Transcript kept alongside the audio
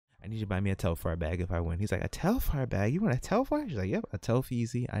need you to buy me a Telfar bag if I win. He's like, a Telfar bag? You want a Telfar? She's like, yep, a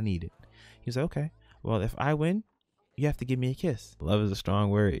Telfeezy. I need it. He's like, okay. Well, if I win, you have to give me a kiss. Love is a strong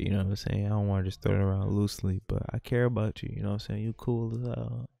word, you know what I'm saying? I don't want to just throw it around loosely, but I care about you, you know what I'm saying? You cool as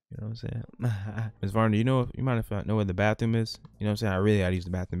hell. You know what I'm saying? Ms. Varner, you mind if I know where the bathroom is? You know what I'm saying? I really gotta use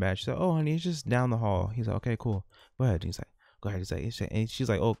the bathroom bag. She's like, oh, honey, it's just down the hall. He's like, okay, cool. Go ahead. He's like, go ahead. He's like, and she's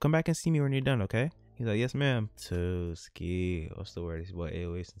like, oh, come back and see me when you're done, okay? He's like, yes, ma'am. Toski. What's the word? It's boy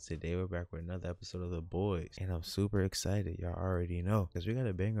AOA, since today we're back with another episode of The Boyz. And I'm super excited. Y'all already know. Because we got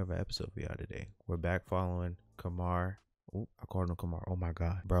a banger of an episode for y'all today. We're back following Kamar. Ooh, I called him Kamar. Oh my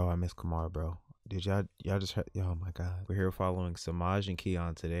God. Bro, I miss Kamar, bro. Did y'all just heard? Oh my God. We're here following Samaj and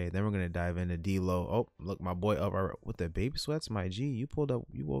Keon today. Then we're going to dive into D-Lo. Oh, look, my boy up with the baby sweats. My G, you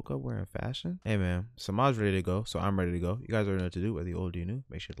woke up wearing fashion? Hey man, Samaj ready to go. So I'm ready to go. You guys already know what to do. Whether you're old or you're new,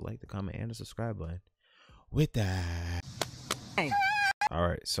 make sure to like, the comment, and the subscribe button. With that. Hey. All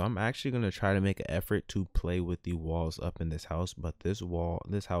right, so I'm actually going to try to make an effort to play with the walls up in this house. But this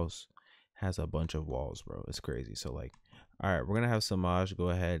house has a bunch of walls, bro. It's crazy. So like, all right, we're going to have Samaj go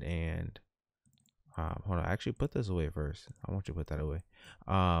ahead and hold on, actually put this away first. I want you to put that away.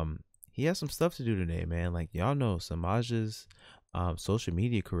 He has some stuff to do today, man. Like y'all know, Samaj's social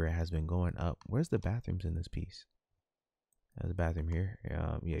media career has been going up. Where's the bathrooms in this piece? There's a bathroom here.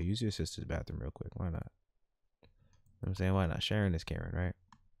 Yeah, use your sister's bathroom real quick. Why not? You know what I'm saying? Why not? Sharing is caring, right?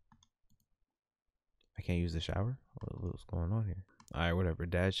 I can't use the shower? What's going on here? All right, whatever.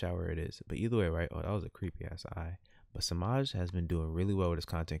 Dad's shower it is. But either way, right? Oh, that was a creepy ass eye. But Samaj has been doing really well with his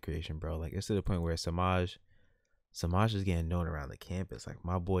content creation, bro. Like, it's to the point where Samaj is getting known around the campus. Like,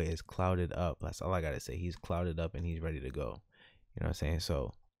 my boy is clouded up. That's all I gotta say. He's clouded up and he's ready to go. You know what I'm saying?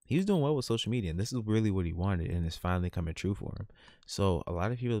 So he's doing well with social media, and this is really what he wanted, and it's finally coming true for him. So a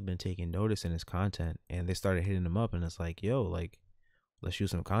lot of people have been taking notice in his content, and they started hitting him up, and it's like, yo, like, let's shoot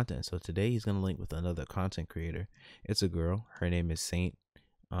some content. So today he's gonna link with another content creator. It's a girl. Her name is Saint.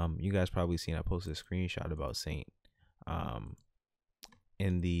 You guys probably seen I posted a screenshot about Saint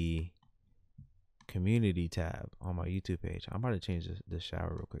in the community tab on my YouTube page. I'm about to change the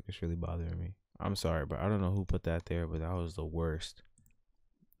shower real quick. It's really bothering me. I'm sorry, but I don't know who put that there, but that was the worst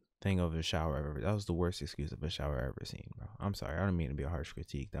thing of a shower I've ever. That was the worst excuse of a shower I've ever seen, bro. I'm sorry. I don't mean to be a harsh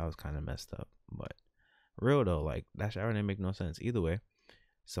critique. That was kind of messed up, but real though, like, that shower didn't make no sense. Either way,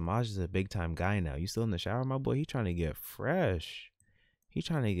 Samaj is a big time guy now. You still in the shower, my boy? He trying to get fresh. He's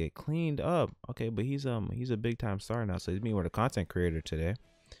trying to get cleaned up. Okay, but he's a big time star now. So he's meeting with a content creator today.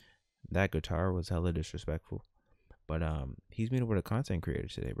 That guitar was hella disrespectful. But he's meeting with a content creator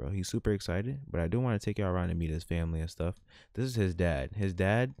today, bro. He's super excited. But I do want to take y'all around and meet his family and stuff. This is his dad. His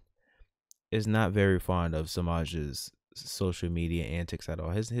dad is not very fond of Samaj's social media antics at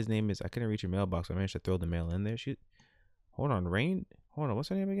all. His name is, I couldn't reach your mailbox. I managed to throw the mail in there. Hold on, what's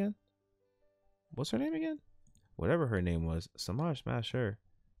her name again? Whatever her name was, Samaj smashed her,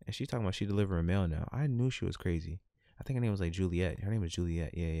 and she's talking about she delivering mail now. I knew she was crazy. I think her name was like Juliet. Her name was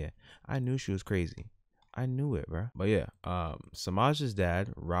Juliet. Yeah. I knew she was crazy. I knew it, bro. But yeah, Samaj's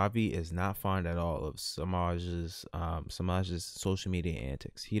dad, Ravi, is not fond at all of Samaj's social media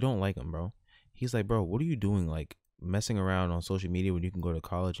antics. He don't like him, bro. He's like, bro, what are you doing, like, messing around on social media when you can go to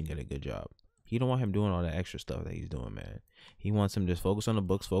college and get a good job? He don't want him doing all that extra stuff that he's doing, man. He wants him to just focus on the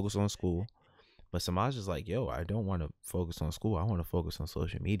books, focus on school. But Samaj is like, yo, I don't want to focus on school. I want to focus on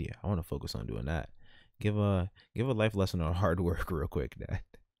social media. I want to focus on doing that. Give a life lesson on hard work real quick, Dad.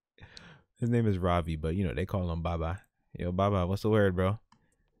 His name is Ravi, but, you know, they call him Baba. Yo, Baba, what's the word, bro?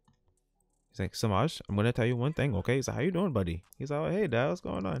 He's like, Samaj, I'm going to tell you one thing, okay? He's like, how you doing, buddy? He's like, hey, Dad, what's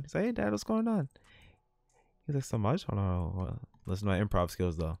going on? He's like, hey, Dad, what's going on? He's like, Samaj, hold on. Listen to my improv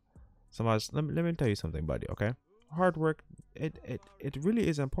skills, though. Samaj, let me tell you something, buddy, okay? Hard work, it really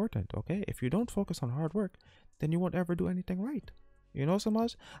is important, okay? If you don't focus on hard work, then you won't ever do anything right. You know,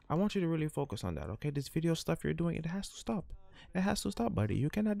 Samaj, I want you to really focus on that, okay? This video stuff you're doing, it has to stop. It has to stop, buddy. You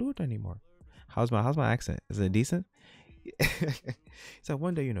cannot do it anymore. How's my accent? Is it decent? So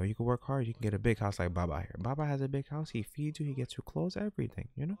one day, you know, you can work hard, you can get a big house like Baba here. Baba has a big house, he feeds you, he gets you clothes, everything,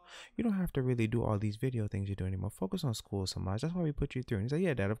 you know? You don't have to really do all these video things you do anymore. Focus on school, Samaj. That's why we put you through. And he's like,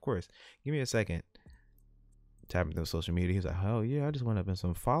 yeah, Dad, of course. Give me a second. Tapping through social media. He's like, hell yeah, I just went up in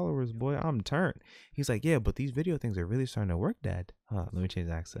some followers, boy. I'm turned. He's like, yeah, but these video things are really starting to work, Dad. Let me change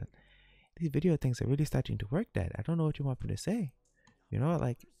the accent. These video things are really starting to work, Dad. I don't know what you want me to say. You know,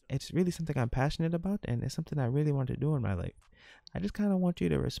 like, it's really something I'm passionate about, and it's something I really want to do in my life. I just kind of want you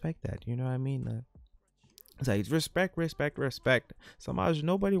to respect that. You know what I mean? It's like, respect. Samaj,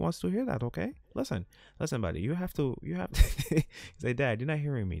 nobody wants to hear that, okay? Listen, buddy. You have to. He's like, Dad, you're not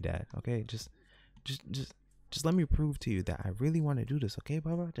hearing me, Dad. Okay, just Just let me prove to you that I really want to do this, okay,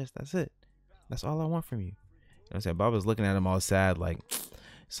 Baba? That's it. That's all I want from you. You know what I'm saying? Baba's looking at him all sad, like,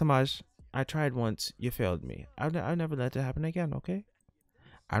 Samaj, I tried once. You failed me. I'll never let that happen again, okay?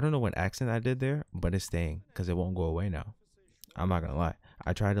 I don't know what accent I did there, but it's staying because it won't go away now. I'm not going to lie.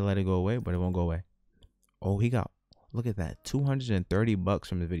 I tried to let it go away, but it won't go away. Oh, he got, look at that, $230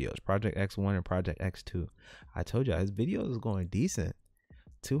 from the videos. Project X1 and Project X2. I told you, his videos is going decent.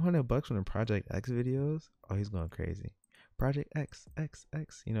 $200 from the Project X videos. Oh, he's going crazy. Project X.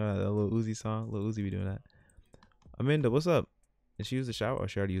 You know that little Uzi song? Lil Uzi be doing that. Amanda, what's up? Did she use the shower? Or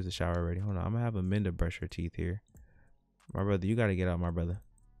she already used the shower already? Hold on. I'm going to have Amanda brush her teeth here. My brother, you got to get out, my brother.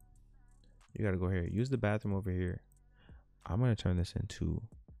 You got to go here. Use the bathroom over here. I'm going to turn this into,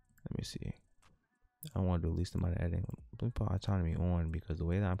 let me see. I want to do the least amount of editing. Let me put autonomy on because the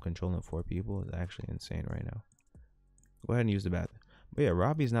way that I'm controlling 4 people is actually insane right now. Go ahead and use the bathroom. But yeah,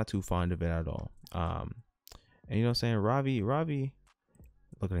 Ravi's not too fond of it at all. And you know what I'm saying? Ravi,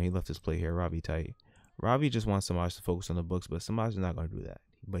 look at him. He left his plate here. Ravi tight. Ravi just wants Samaj to focus on the books, but Samaj is not going to do that.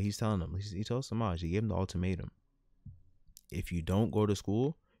 But he's telling him, he told Samaj, he gave him the ultimatum. If you don't go to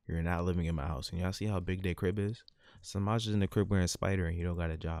school, you're not living in my house. And y'all see how big their crib is? Samaj is in the crib wearing Spider and he don't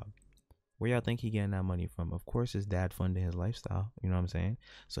got a job. Where y'all think he getting that money from? Of course, his dad funded his lifestyle. You know what I'm saying?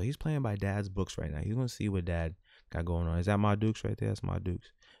 So he's playing by dad's books right now. He's going to see what dad got going on. Is that my Dukes right there? That's my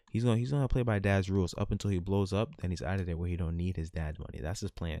Dukes. He's gonna play by dad's rules up until he blows up. Then he's out of there where he don't need his dad's money. That's his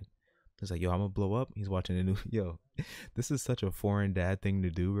plan. It's like, yo, I'm gonna blow up. He's watching the new. Yo, this is such a foreign dad thing to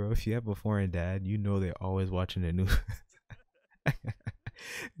do, bro. If you have a foreign dad, you know they're always watching the news.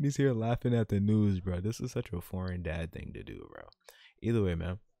 He's here laughing at the news, bro. This is such a foreign dad thing to do, bro. Either way,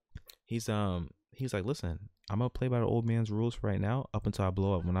 man. He's like, listen, I'm gonna play by the old man's rules for right now up until I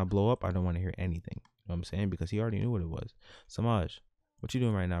blow up. When I blow up, I don't want to hear anything. You know what I'm saying? Because he already knew what it was. Samaj, what you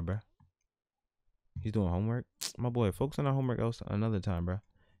doing right now, bro? He's doing homework. My boy, focus on our homework else another time, bro.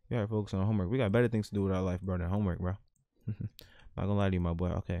 You gotta focus on homework. We got better things to do with our life, bro, than homework, bro. Not gonna lie to you, my boy.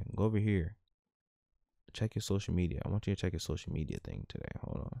 Okay, go over here. Check your social media. I want you to check your social media thing today.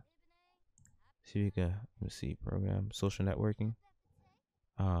 Hold on. See if you can, let me see, program, social networking.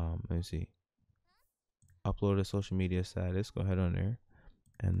 Let me see. Upload a social media status. Go ahead on there.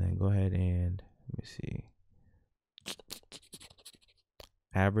 And then go ahead and, let me see.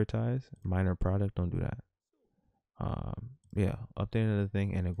 Advertise. Minor product. Don't do that. Yeah. Update another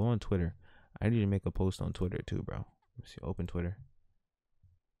thing. And then go on Twitter. I need to make a post on Twitter too, bro. Let me see. Open Twitter.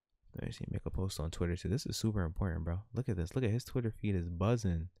 Let me see. Make a post on Twitter too. This is super important, bro. Look at this. Look at his Twitter feed is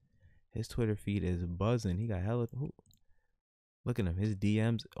buzzing. His Twitter feed is buzzing. He got hella. Look at him. His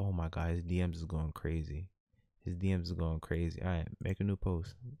DMs. Oh my God. His DMs is going crazy. His DMs is going crazy. All right. Make a new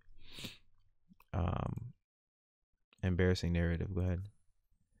post. Embarrassing narrative. Go ahead.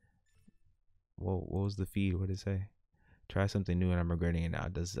 Whoa. What was the feed? What did it say? Try something new and I'm regretting it now.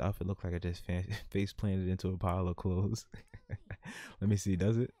 Does this outfit look like I just face planted into a pile of clothes? Let me see.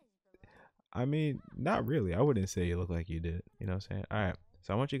 Does it? I mean, not really. I wouldn't say you look like you did. You know what I'm saying? All right.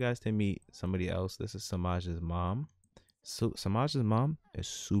 So I want you guys to meet somebody else. This is Samaj's mom. So Samaj's mom is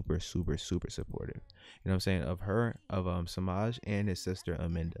super supportive. You know what I'm saying? Of Samaj and his sister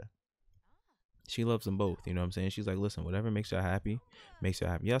Aminda. She loves them both. You know what I'm saying? She's like, listen, whatever makes y'all happy, makes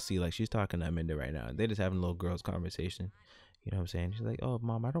y'all happy. Y'all see, like, she's talking to Aminda right now. They just having a little girls conversation. You know what I'm saying? She's like, oh,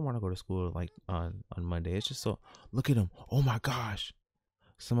 mom, I don't want to go to school like on Monday. It's just so, look at him. Oh my gosh.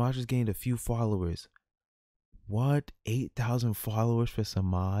 Samaj has gained a few followers. What? 8,000 followers for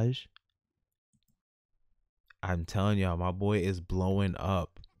Samaj? I'm telling y'all, my boy is blowing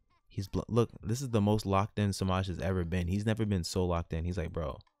up. Look, this is the most locked in Samaj has ever been. He's never been so locked in. He's like,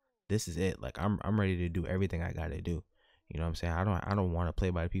 bro, this is it. Like, I'm ready to do everything I gotta do. You know what I'm saying? I don't want to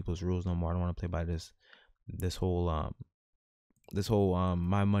play by people's rules no more. I don't want to play by this whole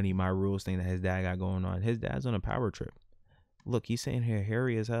my money, my rules thing that his dad got going on. His dad's on a power trip. Look, he's sitting here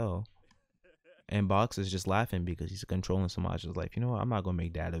hairy as hell. And Box is just laughing because he's controlling Samaj's life. You know what? I'm not gonna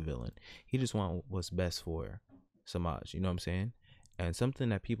make dad a villain. He just wants what's best for Samaj. You know what I'm saying? And something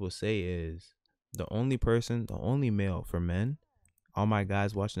that people say is the only male for men. All my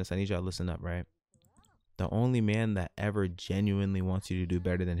guys watching this, I need y'all to listen up, right? The only man that ever genuinely wants you to do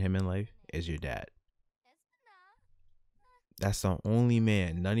better than him in life is your dad. That's the only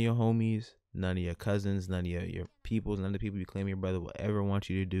man. None of your homies, none of your cousins, none of your peoples, none of the people you claim your brother will ever want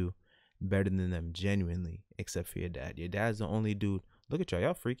you to do better than them genuinely, except for your dad. Your dad's the only dude. Look at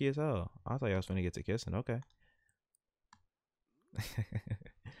y'all freaky as hell. I thought y'all was finna get to kissing. Okay.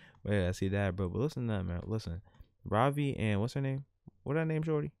 But yeah, I see that, bro. But listen to that, man. Listen, Ravi and what's her name? What her name,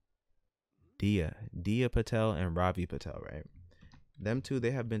 shorty? Dia Patel and Ravi Patel, right? them two,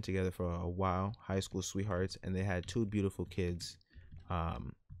 they have been together for a while, high school sweethearts, and they had 2 beautiful kids,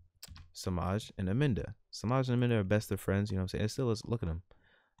 Samaj and Aminda. Samaj and Aminda are best of friends. You know what I'm saying? It still is. Look at them.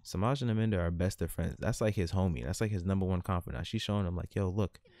 Samaj and Aminda are best of friends. That's like his homie. That's like his #1 confidant. She's showing him like, yo,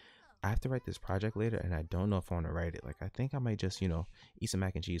 look, I have to write this project later, and I don't know if I want to write it. Like, I think I might just, eat some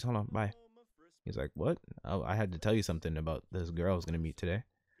mac and cheese. Hold on, bye. He's like, what? Oh, I had to tell you something about this girl I was gonna meet today,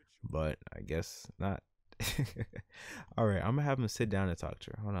 but I guess not. All right, I'm gonna have him sit down and talk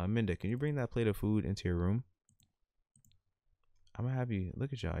to her. Hold on, Aminda, can you bring that plate of food into your room? I'm gonna have you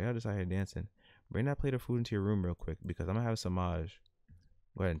look at y'all just out here dancing. Bring that plate of food into your room real quick, because I'm gonna have Samaj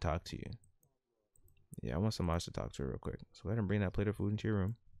go ahead and talk to you. Yeah, I want Samaj to talk to her real quick. So go ahead and bring that plate of food into your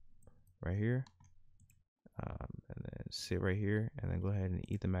room right here, and then sit right here, and then go ahead and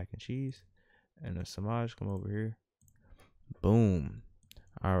eat the mac and cheese. And then Samaj, come over here. Boom.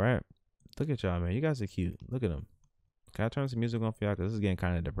 All right, look at y'all, man. You guys are cute. Look at them. Can I turn some music on for y'all? Because this is getting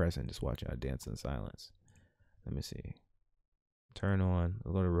kind of depressing just watching y'all dance in silence. Let me see. Turn on a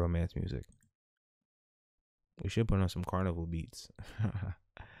little romance music. We should put on some carnival beats.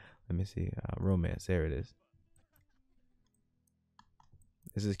 Let me see. Romance. There it is.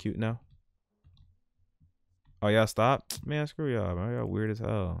 Is this cute now? Oh, y'all stop? Man, screw y'all, man. Y'all weird as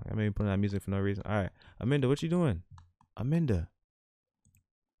hell. I mean, putting that music for no reason. All right. Aminda, what you doing? Aminda.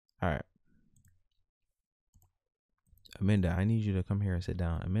 All right. Aminda, I need you to come here and sit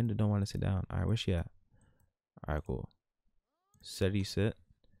down. Aminda don't want to sit down. All right, where's she at? All right, cool. Steady sit.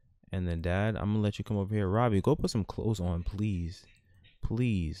 And then, Dad, I'm going to let you come over here. Robbie, go put some clothes on, please.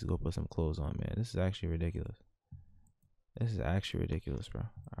 Please go put some clothes on, man. This is actually ridiculous. This is actually ridiculous, bro.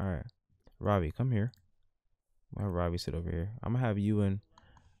 All right. Robbie, come here. Why Robbie sit over here? I'm going to have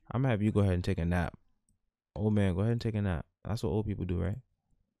you go ahead and take a nap. Old man, go ahead and take a nap. That's what old people do, right?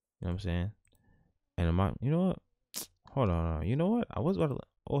 You know what I'm saying? And you know what? Hold on. You know what? I was about to,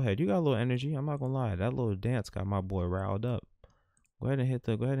 old head, you got a little energy. I'm not going to lie. That little dance got my boy riled up. Go ahead,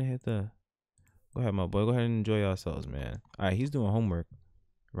 my boy. Go ahead and enjoy yourselves, man. All right, he's doing homework,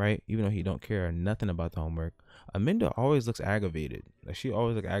 right? Even though he don't care nothing about the homework. Aminda always looks aggravated. Like, she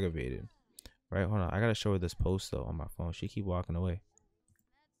always looks aggravated. Right, hold on. I gotta show her this post though on my phone. She keep walking away.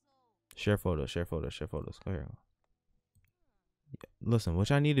 Share photos. Go here. Listen, what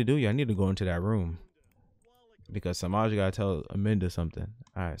y'all need to do, y'all need to go into that room. Because Samaj gotta tell Aminda something.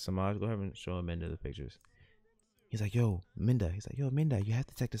 Alright, Samaj, go ahead and show Aminda the pictures. He's like, yo, Minda. He's like, yo, Minda, you have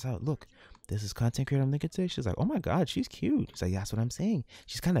to check this out. Look, this is content creator I'm linking to. She's like, oh my God, she's cute. He's like, yeah, that's what I'm saying.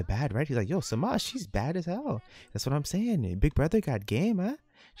 She's kind of bad, right? He's like, yo, Samaj, she's bad as hell. That's what I'm saying. Big brother got game, huh?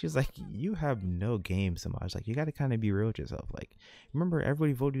 She's like, you have no game, Samaj. Like, you got to kind of be real with yourself. Like, remember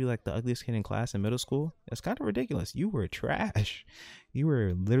everybody voted you like the ugliest kid in class in middle school? It's kind of ridiculous. You were trash. You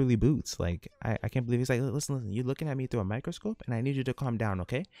were literally boots. Like, I can't believe. He's like, listen, you're looking at me through a microscope, and I need you to calm down,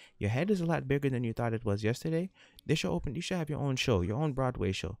 okay? Your head is a lot bigger than you thought it was yesterday. You should have your own show, your own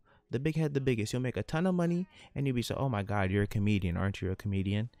Broadway show. The big head, the biggest. You'll make a ton of money, and you'll be so, oh my God, you're a comedian, aren't you a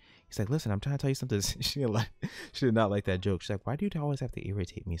comedian? He's like, listen, I'm trying to tell you something. She did not like that joke. She's like, why do you always have to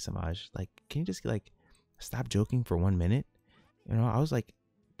irritate me, Samaj? Like, can you just like stop joking for 1 minute? You know, I was like,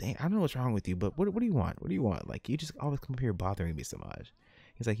 dang, I don't know what's wrong with you, but what do you want? What do you want? Like, you just always come up here bothering me, Samaj.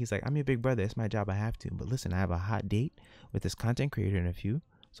 He's like, I'm your big brother. It's my job. I have to. But listen, I have a hot date with this content creator in a few.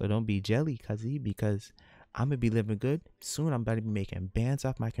 So don't be jelly, cuzzy, because I'm going to be living good. Soon I'm about to be making bands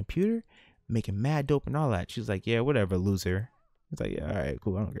off my computer, making mad dope and all that. She's like, yeah, whatever, loser. It's like, yeah, all right,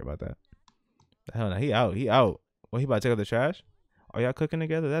 cool. I don't care about that. The hell no, he out. Well, he about to take out the trash? Are y'all cooking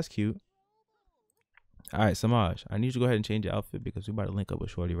together? That's cute. All right, Samaj, I need you to go ahead and change your outfit because we about to link up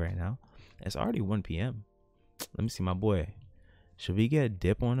with Shorty right now. It's already 1 p.m. Let me see my boy. Should we get a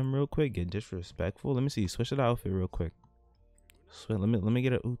dip on him real quick? Get disrespectful? Let me see. Switch the outfit real quick. Let me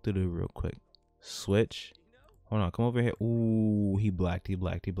get a ooh-doo real quick. Switch. Hold on. Come over here. Ooh, he blacked.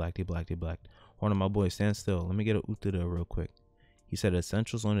 Hold on, my boy. Stand still. Let me get a ooh-doo real quick. He said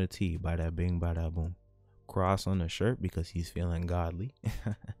essentials on the tee. Bada bing, bada boom. Cross on the shirt because he's feeling godly.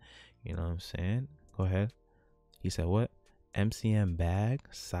 You know what I'm saying? Go ahead. He said what? MCM bag,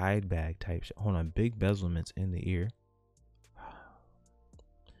 side bag type shit. Hold on. Big bezelments in the ear.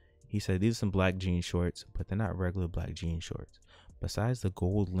 He said these are some black jean shorts, but they're not regular black jean shorts. Besides the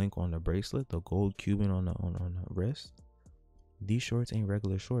gold link on the bracelet, the gold Cuban on the wrist, these shorts ain't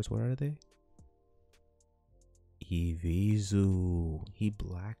regular shorts. What are they? Evisu. He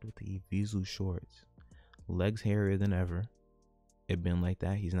blacked with the Evisu shorts. Legs hairier than ever. It been like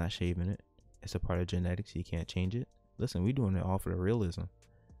that. He's not shaving it. It's a part of genetics. He can't change it. Listen, we doing it all for the realism.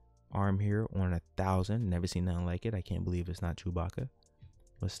 Arm here on 1,000. Never seen nothing like it. I can't believe it's not Chewbacca.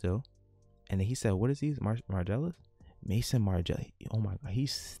 But still. And then he said, what is these? Margellas? Mason Margelli. Oh my God,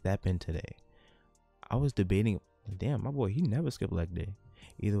 he's stepping today. I was debating. Damn, my boy, he never skipped leg day.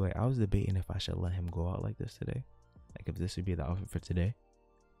 Either way, I was debating if I should let him go out like this today. Like if this should be the outfit for today.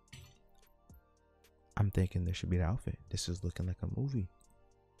 I'm thinking this should be the outfit. This is looking like a movie.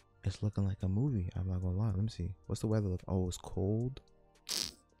 It's looking like a movie. I'm not gonna lie. Let me see. What's the weather look? Oh, it's cold.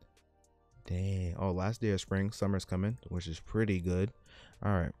 Dang. Oh, last day of spring. Summer's coming, which is pretty good.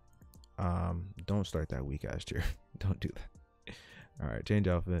 All right. Don't start that weak ass cheer. Don't do that. All right, change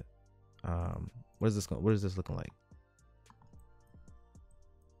outfit. What is this looking like?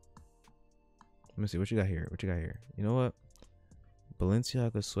 Let me see what you got here. You know what?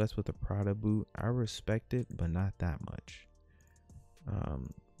 Balenciaga sweats with a Prada boot. I respect it, but not that much.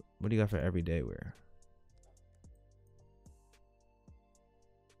 What do you got for everyday wear?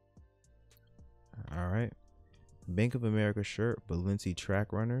 All right. Bank of America shirt, Balenci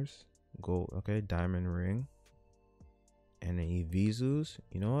track runners, gold. Okay, diamond ring, and then Evisus.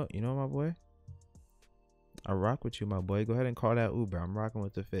 You know what? My boy. I rock with you, my boy. Go ahead and call that Uber. I'm rocking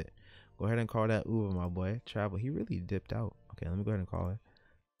with the fit. Go ahead and call that Uber, my boy. Travel. He really dipped out. Okay, let me go ahead and call it.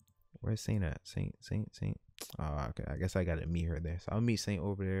 Where's Saint at? Saint. Oh, okay. I guess I gotta meet her there. So I'll meet Saint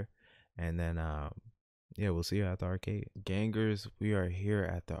over there, and then yeah, we'll see her at the arcade. Gangers, we are here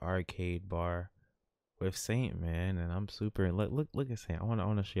at the arcade bar with Saint, man, and I'm super. Look at Saint. I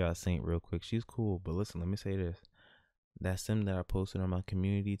wanna show y'all Saint real quick. She's cool, but listen, let me say this. That sim that I posted on my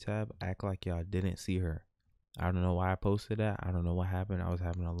community tab, act like y'all didn't see her. I don't know why I posted that. I don't know what happened. I was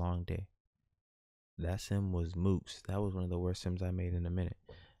having a long day. That sim was mooks. That was one of the worst sims I made in a minute.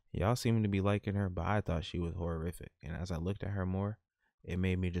 Y'all seem to be liking her, but I thought she was horrific. And as I looked at her more, it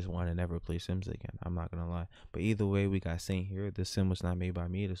made me just want to never play Sims again. I'm not going to lie. But either way, we got Saint here. This sim was not made by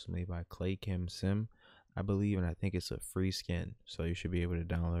me. This was made by Clay Kim Sim, I believe. And I think it's a free skin. So you should be able to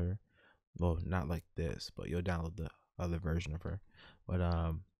download her. Well, not like this, but you'll download the other version of her. But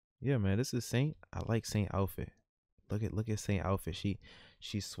yeah, man, this is Saint. I like Saint outfit. Look at Saint outfit.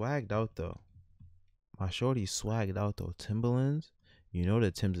 She's swagged out though. My shorty swagged out though. Timberlands. You know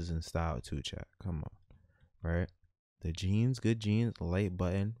that Tim's is in style too, chat. Come on. Right? The jeans, good jeans, light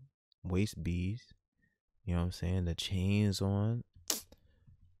button, waist beads. You know what I'm saying? The chains on.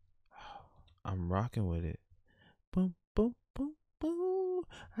 I'm rocking with it. Boom, boom, boom, boom.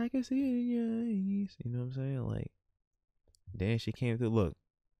 I can see it in your eyes. You know what I'm saying? Like, then she came through. Look,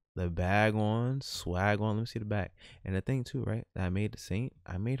 the bag on, swag on. Let me see the back. And the thing too, right? That I made the Saint.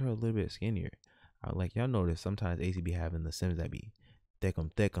 I made her a little bit skinnier. Like y'all notice sometimes AC be having the Sims that be thick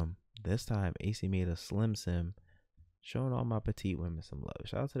 'em. This time AC made a slim sim, showing all my petite women some love.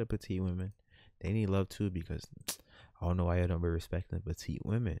 Shout out to the petite women. They need love too, because I don't know why y'all don't be respecting the petite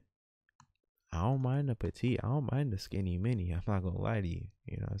women. I don't mind the petite. I don't mind the skinny mini. I'm not gonna lie to you.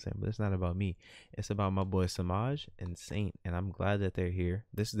 You know what I'm saying? But it's not about me. It's about my boy Samaj and Saint. And I'm glad that they're here.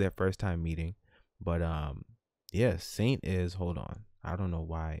 This is their first time meeting. But yeah, Saint is, hold on. I don't know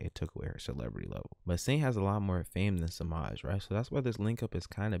why it took away her celebrity level. But Saint has a lot more fame than Samaj, right? So that's why this link up is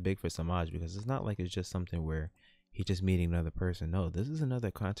kind of big for Samaj, because it's not like it's just something where he's just meeting another person. No, this is another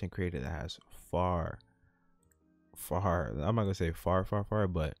content creator that has far, I'm not gonna say far,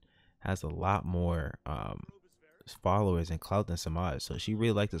 but has a lot more followers and clout than Samaj. So she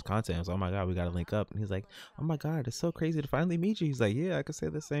really liked his content. I was like, oh my God, we gotta link up. And he's like, oh my God, it's so crazy to finally meet you. He's like, yeah, I could say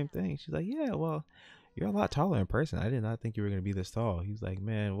the same thing. She's like, yeah, well, you're a lot taller in person. I did not think you were gonna be this tall. He's like,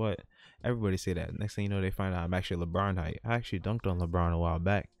 man, what? Everybody say that. Next thing you know, they find out I'm actually LeBron height. I actually dunked on LeBron a while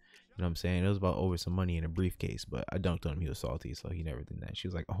back. You know what I'm saying? It was about over some money in a briefcase, but I dunked on him. He was salty, so he never did that. She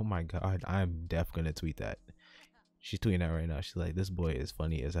was like, oh my God, I'm def gonna tweet that. She's tweeting that right now. She's like, this boy is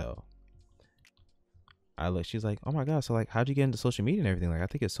funny as hell. She's like, oh my God, so like, how'd you get into social media and everything? Like, I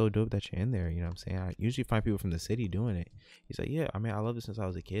think it's so dope that you're in there. You know what I'm saying? I usually find people from the city doing it. He's like, yeah, I mean, I love it since I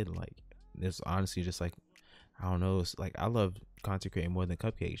was a kid. Like, it's honestly just like, I don't know. It's like, I love content creating more than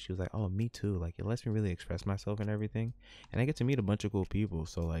cupcakes. She was like, oh, me too. Like, it lets me really express myself and everything. And I get to meet a bunch of cool people.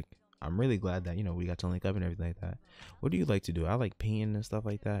 So like, I'm really glad that, you know, we got to link up and everything like that. What do you like to do? I like painting and stuff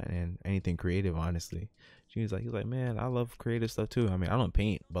like that, and anything creative, honestly. He's like, man, I love creative stuff too. I mean, I don't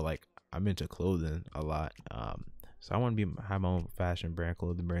paint, but like, I'm into clothing a lot. So I want to have my own fashion brand,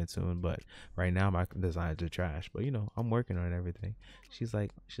 clothing brand soon. But right now my designs are trash. But you know, I'm working on everything. She's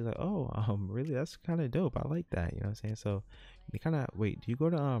like, oh, really? That's kind of dope. I like that. You know what I'm saying? So you kind of wait. Do you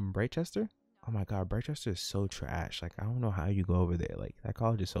go to Brightchester? Oh my God, Brightchester is so trash. Like, I don't know how you go over there. Like, that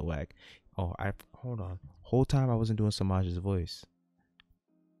college is so whack. Oh, hold on. Whole time I wasn't doing Samaj's voice.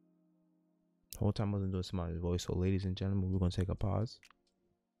 So ladies and gentlemen, we're gonna take a pause.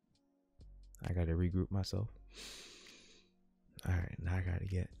 I gotta regroup myself. All right, now I gotta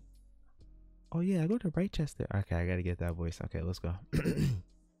get Oh yeah, I go to Brightchester. Okay, I gotta get that voice. Okay, let's go.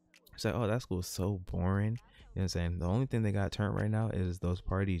 It's like, oh, that school's so boring. You know what I'm saying? The only thing they got turned right now is those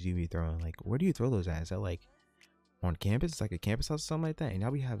parties you be throwing. Like, where do you throw those at? Is that like on campus? It's like a campus house or something like that. And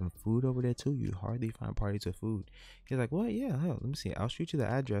y'all be having food over there too. You hardly find parties with food. He's like, what? Yeah, hell, let me see. I'll shoot you the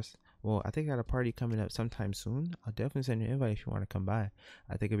address. Well, I think I got a party coming up sometime soon. I'll definitely send you an invite if you want to come by.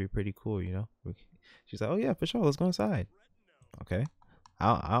 I think it'd be pretty cool, you know? She's like, oh yeah, for sure. Let's go inside. Okay.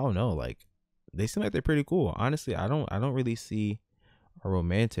 I don't know. Like, they seem like they're pretty cool. Honestly, I don't really see a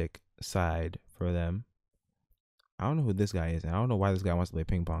romantic side for them. I don't know who this guy is, and I don't know why this guy wants to play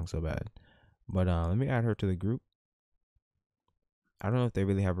ping pong so bad. But let me add her to the group. I don't know if they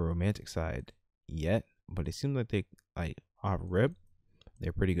really have a romantic side yet, but it seems like they, like, off rip,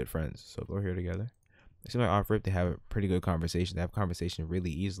 they're pretty good friends. So go here together. It seems like off rip they have a pretty good conversation. They have conversation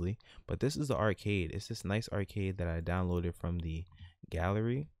really easily. But this is the arcade. It's this nice arcade that I downloaded from the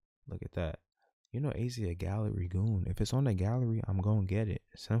gallery. Look at that. You know, AZ a gallery goon. If it's on the gallery, I'm gonna get it.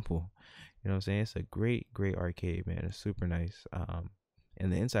 Simple. You know what I'm saying? It's a great arcade, man. It's super nice.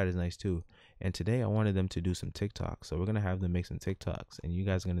 And the inside is nice too. And today I wanted them to do some TikToks. So we're gonna have them make some TikToks, and you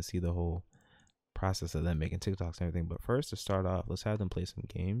guys are gonna see the whole process of them making TikToks and everything. But first, to start off, let's have them play some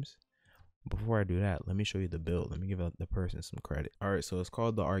games. Before I do that, let me show you the build. Let me give the person some credit. All right, so it's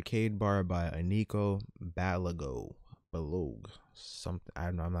called the Arcade Bar by Aniko Balog, something, I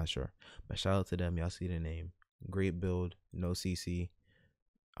don't know, I'm not sure, but shout out to them. Y'all see the name. Great build, no CC,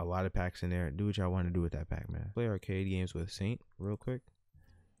 a lot of packs in there. Do what y'all want to do with that pack, man. Play arcade games with Saint real quick.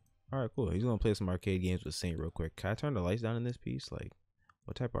 All right, cool. He's gonna play some arcade games with Saint real quick. Can I turn the lights down in this piece? Like,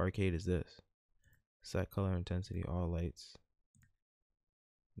 what type of arcade is this? Set color intensity, all lights.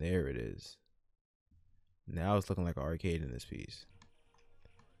 There it is. Now it's looking like an arcade in this piece.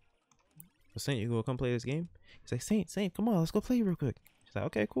 So Saint, you gonna come play this game? He's like, Saint, come on, let's go play real quick. She's like,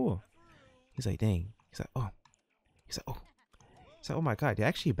 okay, cool. He's like, dang. He's like, oh. He's like, oh. He's like, oh my God, you're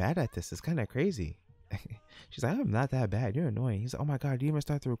actually bad at this. It's kind of crazy. She's like, I'm not that bad. You're annoying. He's like, oh my God, do you even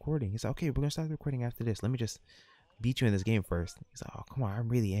start the recording? He's like, okay, we're gonna start the recording after this. Let me just beat you in this game first. He's like, oh, come on, I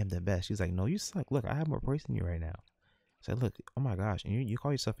really am the best. She's like, no, you suck. Look, I have more points than you right now. He's like, look, oh my gosh, and you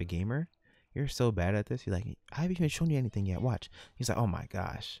call yourself a gamer? You're so bad at this. He's like, I haven't even shown you anything yet. Watch. He's like, oh my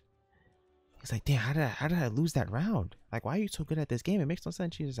gosh. He's like, damn, how did I lose that round? Like, why are you so good at this game? It makes no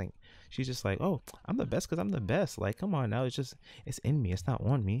sense. She's just like, oh, I'm the best because I'm the best. Like, come on now. It's in me. It's not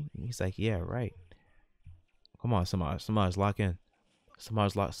on me. He's like, yeah, right. Come on, Samaj, lock in.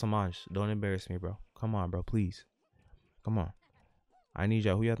 Samaj, don't embarrass me, bro. Come on, bro, please. Come on. I need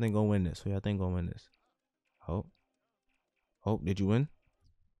y'all. Who y'all think gonna win this? Hope, did you win?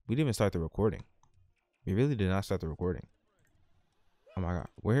 We didn't even start the recording. We really did not start the recording. Oh my God,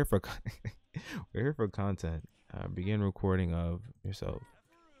 we're here for we're here for content. Begin recording of yourself.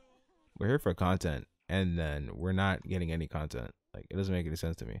 We're here for content, and then we're not getting any content. Like, it doesn't make any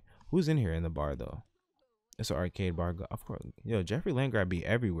sense to me. Who's in here in the bar though? It's an arcade bar. Of course. Yo, Jeffrey Landgrab be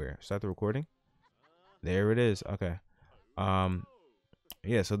everywhere. Start the recording. There it is. Okay.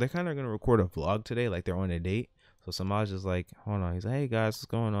 Yeah. So they're kind of gonna record a vlog today, like they're on a date. So Samaj is like, hold on. He's like, hey guys, what's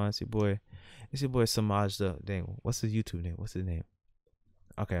going on? It's your boy Samaj. Dang, what's his YouTube name? What's his name?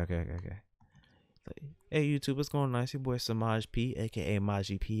 Okay. Like, hey YouTube, what's going on? It's your boy Samaj P, aka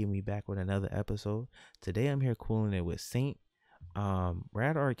Maji P, and we back with another episode. Today I'm here cooling it with Saint. We're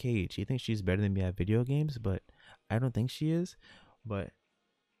at arcade. She thinks she's better than me at video games, but I don't think she is. But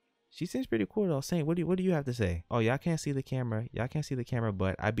she seems pretty cool though. Saint, what do you have to say? Oh, y'all can't see the camera.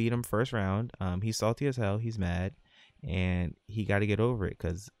 But I beat him first round. He's salty as hell. He's mad, and he got to get over it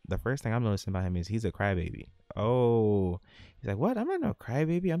because the first thing I'm noticing about him is he's a crybaby. Oh, he's like, what? I'm not no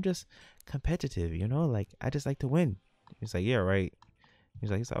crybaby. I'm just competitive, you know. Like, I just like to win. He's like, yeah, right. He's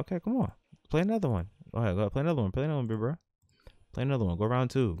like, okay, come on, play another one. Go ahead, play another one, big bro. Play another one. Go round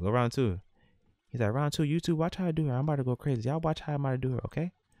two. He's like, round two. You two, watch how I do her. I'm about to go crazy. Y'all watch how I'm about to do her,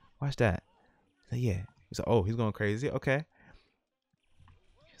 okay? Watch that. He's like, yeah. He's like, oh, he's going crazy. Okay.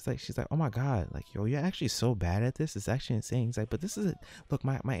 She's like, oh my God. Like, yo, you're actually so bad at this. It's actually insane. He's like, but this is it. Look,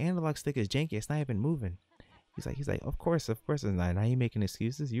 my analog stick is janky. It's not even moving. He's like, of course it's not. Now you making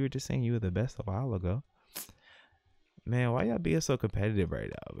excuses. You were just saying you were the best a while ago. Man, why y'all being so competitive right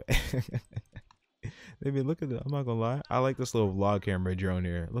now, man? Maybe look at it. I'm not gonna lie. I like this little vlog camera drone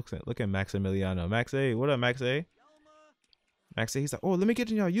here. Look at Maximiliano. Max A, what up, Max A? Max A, he's like, oh, let me get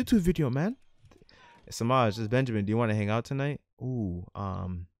in your YouTube video, man. Samaj, this is Benjamin. Do you want to hang out tonight? Ooh,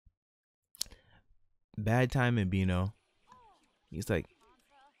 bad timing, Bino. He's like,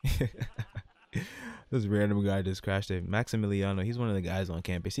 this random guy just crashed it. Maximiliano, he's one of the guys on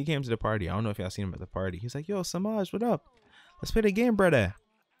campus. He came to the party. I don't know if y'all seen him at the party. He's like, yo, Samaj, what up? Let's play the game, brother.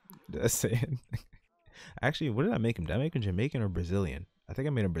 Just saying. Actually, what did I make him? Did I make him Jamaican or Brazilian? I think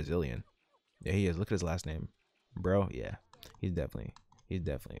I made him Brazilian. Yeah, he is. Look at his last name, bro. Yeah, he's definitely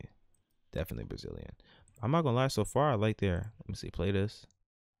Brazilian. I'm not gonna lie. So far, I like their. Let me see. Play this.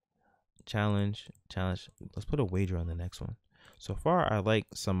 Challenge. Let's put a wager on the next one. So far, I like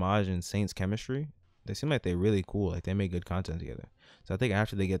Samaj and Saint's chemistry. They seem like they're really cool. Like they make good content together. So I think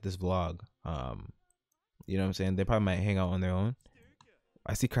after they get this vlog, you know what I'm saying? They probably might hang out on their own.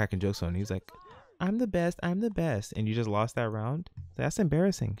 I see cracking jokes on. He's like, I'm the best, and you just lost that round. That's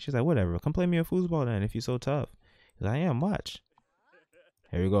embarrassing. She's like, whatever. Come play me a foosball then if you're so tough. He's like, I am. Watch.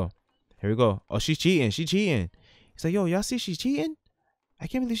 Here we go. Oh, she's cheating. He's like, yo, y'all see she's cheating? I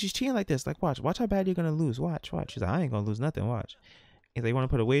can't believe she's cheating like this. Like, watch how bad you're gonna lose. Watch. She's like, I ain't gonna lose nothing. Watch. He's like, you want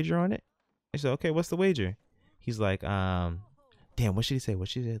to put a wager on it? I said, okay, what's the wager? He's like, damn, what should he say?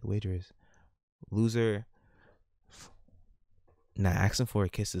 The wager is loser. Nah, asking for a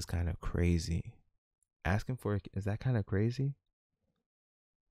kiss is kind of crazy. Is that kind of crazy?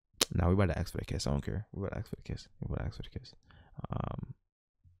 Nah, we about to ask for the kiss. I don't care. We about to ask for the kiss.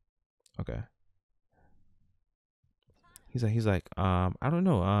 Okay. He's like, I don't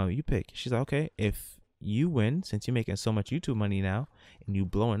know. You pick. She's like, okay, if you win, since you're making so much YouTube money now and you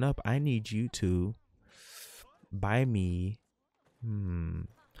blowing up, I need you to buy me. I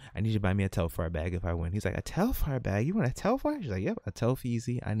need you to buy me a Telfar bag if I win. He's like, a Telfar bag? You want a Telfar? She's like, yep, a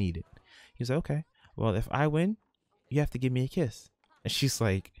Telfeezy. I need it. He's like, okay. Well, if I win, you have to give me a kiss. And she's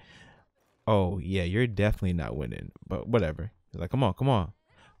like, oh yeah, you're definitely not winning, but whatever. He's like, come on.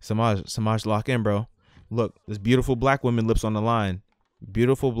 Samaj, lock in, bro. Look, there's beautiful black women lips on the line.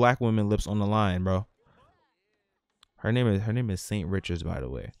 Bro. Her name is Saint Richards, by the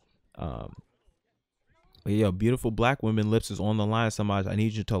way. But yo, beautiful black women lips is on the line, Samaj. I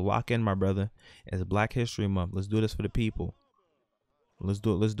need you to lock in, my brother. It's Black History Month. Let's do this for the people. Let's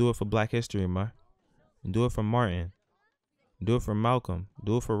do it for Black History Month. Do it for Martin. Do it for Malcolm.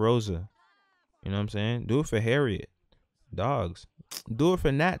 Do it for Rosa. You know what I'm saying? Do it for Harriet. Dogs. Do it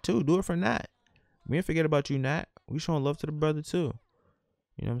for Nat too. Do it for Nat. We didn't forget about you, Nat. We showing love to the brother too.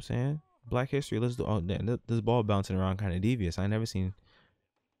 You know what I'm saying? Black History. Let's do. Oh, damn, this ball bouncing around kind of devious. I never seen.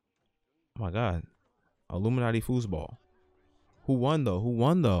 Oh my God. Illuminati foosball. Who won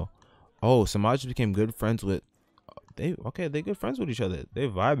though? Oh, Samaj became good friends with. They're good friends with each other. They're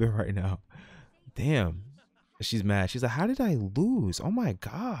vibing right now. Damn. She's mad. She's like, how did I lose? Oh my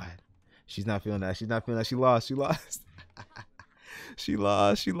God. She's not feeling that. She lost. She lost.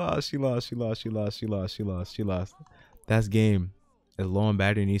 That's game. As low on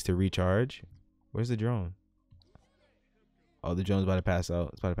battery needs to recharge. Where's the drone? Oh, the drone's about to pass out.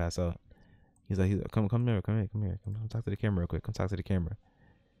 It's about to pass out. He's like, come here. Come talk to the camera real quick. Come talk to the camera.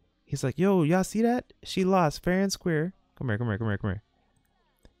 He's like, yo, y'all see that? She lost fair and square. Come here.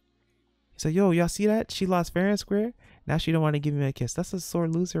 He's like, yo, y'all see that? She lost fair and square. Now she don't want to give me a kiss. That's a sore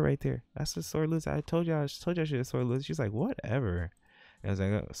loser right there. That's a sore loser. I told y'all she's a sore loser. She's like, whatever. And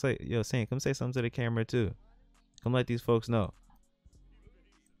I was like, yo, Saint, come say something to the camera too. Come let these folks know.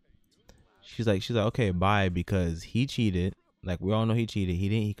 She's like, okay, bye, because he cheated. Like, we all know he cheated.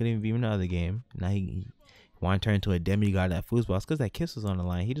 He couldn't even beat in the other game. Now he wanted to turn into a demigod at foosball. It's because that kiss was on the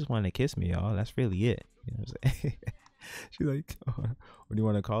line. He just wanted to kiss me, y'all. That's really it. You know what I'm saying? She's like, what do you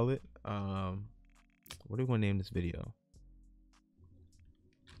want to call it? What do we want to name this video?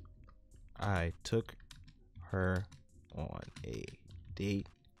 I took her on a date.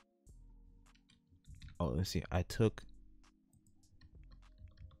 Oh, let's see. I took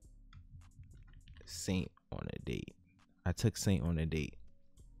Saint on a date.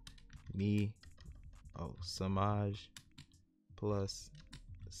 Me, Samaj plus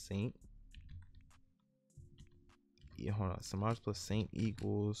Saint. Yeah, hold on. Samaj plus Saint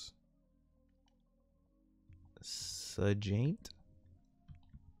equals Sajaint.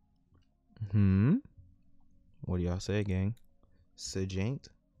 What do y'all say, gang? Sajaint.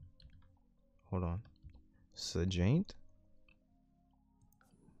 Hold on. Sajaint.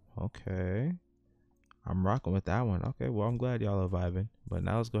 Okay. I'm rocking with that one. Okay, well, I'm glad y'all are vibing. But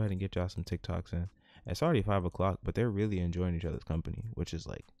now let's go ahead and get y'all some TikToks in. It's already 5 o'clock, but they're really enjoying each other's company, which is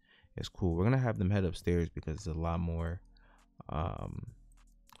like, it's cool. We're gonna have them head upstairs because there's a lot more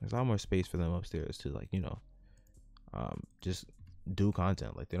space for them upstairs to, like, you know, just do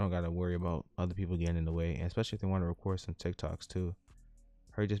content. Like, they don't gotta worry about other people getting in the way, and especially if they want to record some TikToks too.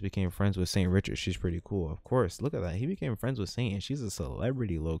 Her just became friends with Saint Richard. She's pretty cool. Of course, look at that. He became friends with Saint, and she's a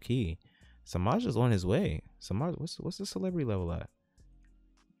celebrity, low key. Samaj is on his way. Samaj, what's the celebrity level at?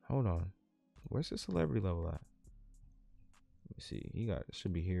 Hold on, where's the celebrity level at? Let me see. It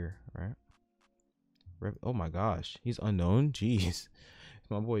should be here, right? Oh my gosh, he's unknown. Jeez,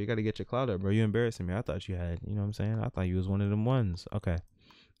 my boy, you gotta get your clout up, bro. You embarrassing me. I thought you had, you know what I'm saying? I thought you was one of them ones. Okay.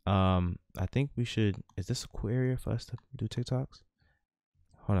 I think we should. Is this a cool area for us to do TikToks?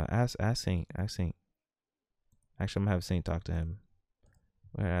 Hold on. Ask Saint. Ask Saint. Actually, I'm gonna have Saint talk to him.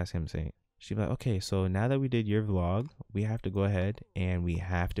 We're gonna ask him, Saint. She'd be like, okay, so now that we did your vlog, we have to go ahead and we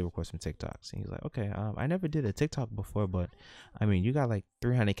have to record some TikToks. And he's like, okay, I never did a TikTok before, but I mean, you got like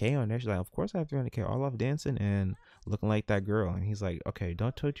 300K on there. She's like, of course I have 300K, all off dancing and looking like that girl. And he's like, okay,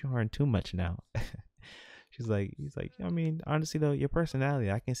 don't toot your horn too much now. He's like, I mean, honestly though, your personality,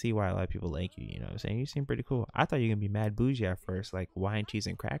 I can see why a lot of people like you. You know what I'm saying? You seem pretty cool. I thought you were gonna be mad bougie at first, like wine, cheese,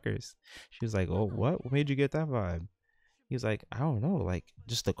 and crackers. She was like, oh, what made you get that vibe? He was like, I don't know, like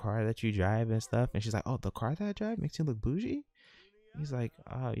just the car that you drive and stuff. And she's like, oh, the car that I drive makes you look bougie? He's like,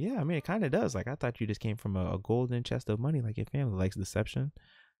 yeah, I mean, it kind of does. Like, I thought you just came from a golden chest of money, like your family likes deception.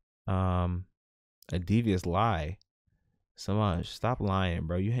 A devious lie. Samaj, stop lying,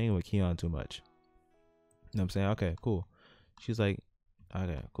 bro. You hanging with Keon too much. You know what I'm saying? Okay, cool. She's like,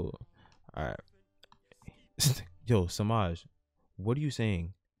 okay, cool. All right. Yo, Samaj, what are you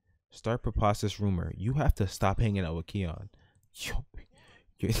saying? Start preposterous rumor. You have to stop hanging out with Keon. Yo,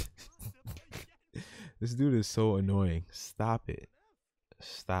 this dude is so annoying. Stop it.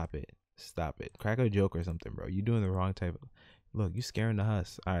 Stop it. Stop it. Crack a joke or something, bro. You doing the wrong type of... Look, you scaring the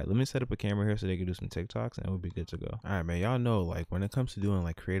huss. All right, let me set up a camera here so they can do some TikToks and we'll be good to go. All right, man. Y'all know, like, when it comes to doing,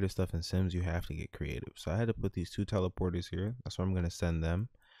 like, creative stuff in Sims, you have to get creative. So I had to put these 2 teleporters here. That's where I'm going to send them.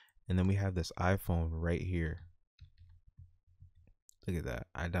 And then we have this iPhone right here. Look at that.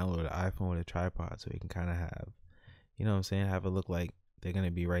 I downloaded an iPhone with a tripod so we can kind of have, you know what I'm saying, have it look like they're going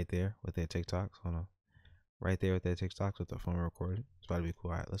to be right there with their TikToks. Hold on. Right there with their TikToks with the phone recorded. It's about to be cool.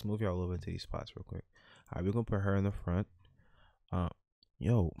 All right, let's move y'all over into these spots real quick. All right, we're going to put her in the front.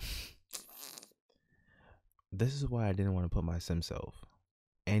 Yo. This is why I didn't want to put my sim self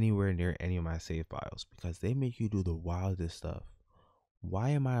anywhere near any of my save files because they make you do the wildest stuff. Why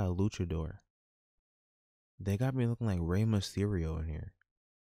am I a luchador? They got me looking like Rey Mysterio in here.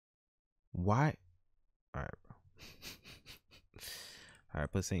 Why? All right, bro. All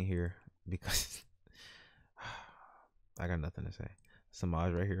right, put Saint here because I got nothing to say.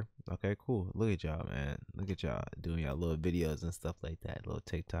 Samaj right here. Okay, cool. Look at y'all, man. Look at y'all doing y'all little videos and stuff like that. Little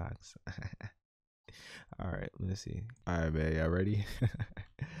TikToks. All right, let's see. All right, man. Y'all ready?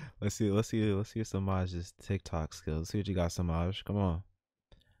 Let's see Samaj's TikTok skills. Let's see what you got, Samaj. Come on.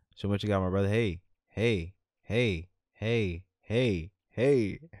 Show what you got, my brother. Hey. He's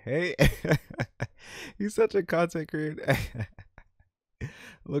such a content creator.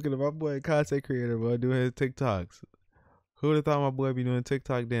 Look at my boy, content creator, bro, doing his TikToks. Who would have thought my boy be doing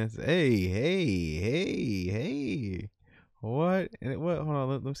TikTok dances? Hey. What? And what? Hold on.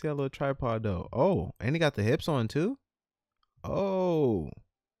 Let me see that little tripod though. Oh, and he got the hips on too. Oh.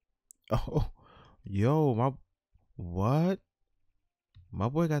 Yo, what? My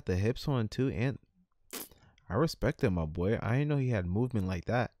boy got the hips on too, and I respect him, my boy. I didn't know he had movement like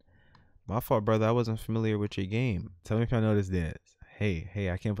that. My fault, brother. I wasn't familiar with your game. Tell me if I know this dance.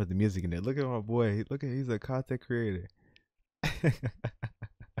 Hey, I can't put the music in there. Look at my boy. He's a content creator.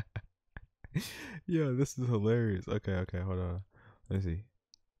 Yo, this is hilarious. Okay, hold on. Let's see.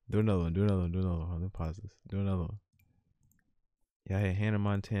 Do another one. Hold on, pause this. Do another one. Yeah, hey, Hannah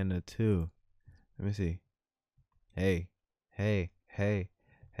Montana too. Let me see. Hey. Look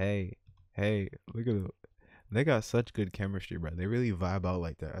at them. They got such good chemistry, bro. They really vibe out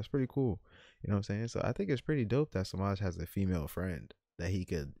like that. That's pretty cool. You know what I'm saying? So I think it's pretty dope that Samaj has a female friend that he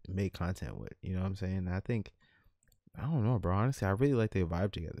could make content with. You know what I'm saying? I don't know, bro. Honestly, I really like their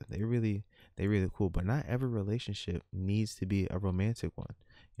vibe together. They really cool. But not every relationship needs to be a romantic one.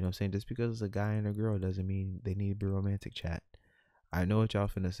 You know what I'm saying? Just because it's a guy and a girl doesn't mean they need to be romantic chat. I know what y'all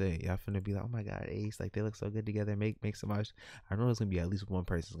finna say. Y'all finna be like, oh my God, Ace, like they look so good together. Make Samaj. I know there's gonna be at least one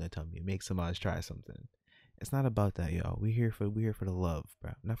person's gonna tell me, make Samaj try something. It's not about that, y'all. We here for the love,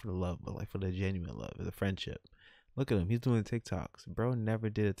 bro. Not for the love, but like for the genuine love, for the friendship. Look at him. He's doing TikToks. Bro never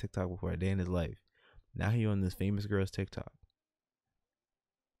did a TikTok before a day in his life. Now he on this famous girl's TikTok.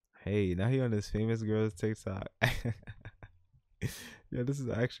 Hey, now he on this famous girl's TikTok. Yeah, this is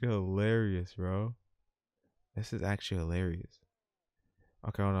actually hilarious, bro. This is actually hilarious.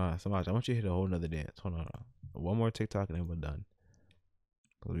 Okay, hold on. Samaj, I want you to hit a whole nother dance. Hold on. One more TikTok and then we're done.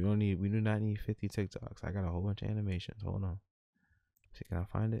 We do not need 50 TikToks. I got a whole bunch of animations. Hold on. See, can I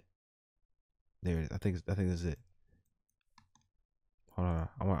find it? There it is. I think this is it. Hold on.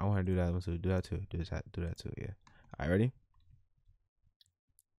 I want to do that one too. Do that too. Do that too. Yeah. All right, ready?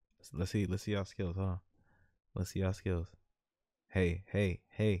 Let's see y'all skills, huh? Let's see y'all skills. Hey.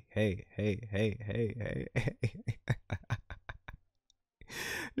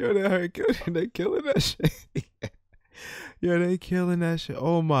 Yo, they killing that shit. Yo, they killing that shit.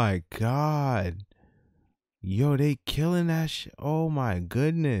 Oh my god. Yo, they killing that shit. Oh my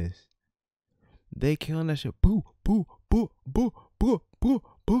goodness. They killing that shit. Boo, boo, boo, boo, boo, boo,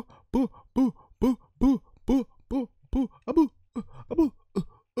 boo, boo, boo, boo, boo, boo, boo, boo, abu, abu, abu,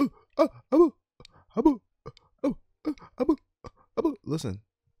 abu, abu, abu. Listen,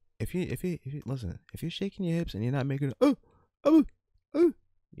 if you listen, if you're shaking your hips and you're not making abu,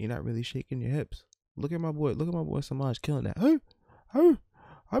 you're not really shaking your hips. Look at my boy Samaj killing that.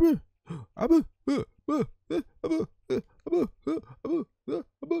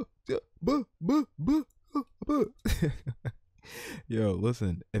 Yo,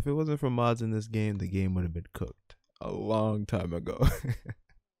 listen, if it wasn't for mods in this game, the game would have been cooked a long time ago.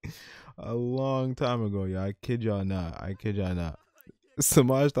 A long time ago, yeah. I kid y'all not.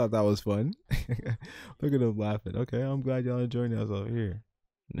 Samaj thought that was fun. Look at him laughing. Okay, I'm glad y'all enjoying yourself here.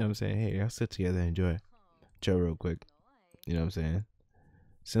 You know what I'm saying? Hey, y'all sit together and enjoy. Chill real quick. You know what I'm saying?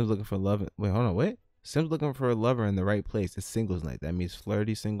 Sim's looking for love. Wait, hold on. Wait. Sim's looking for a lover in the right place. It's singles night. That means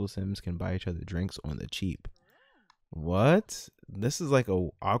flirty single Sims can buy each other drinks on the cheap. What? This is like a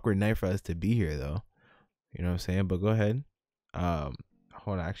awkward night for us to be here, though. You know what I'm saying? But go ahead. Hold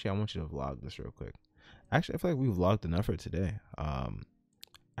on. Actually, I want you to vlog this real quick. Actually, I feel like we vlogged enough for today. I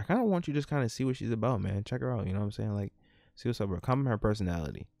kind of want you to just kind of see what she's about, man. Check her out. You know what I'm saying? Like, see what's up, bro. Comment her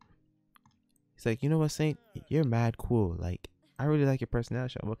personality. He's like, you know what, Saint? You're mad cool. Like, I really like your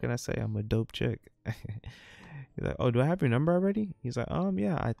personality. What can I say? I'm a dope chick. He's like, oh, do I have your number already? He's like,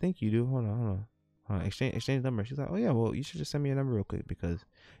 yeah, I think you do. Hold on. Exchange number. She's like, oh yeah, well, you should just send me a number real quick because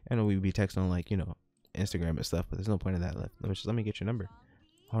I know we'd be texting on like, you know, Instagram and stuff, but there's no point in that left. Let me get your number.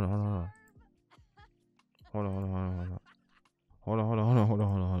 Hold on.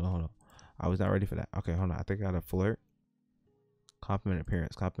 I was not ready for that. Okay, hold on. I think I gotta flirt. Compliment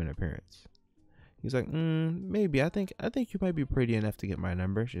appearance. He's like, maybe. I think you might be pretty enough to get my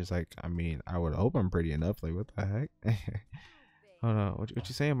number. She's like, I mean, I would hope I'm pretty enough. Like, what the heck? Hold on. What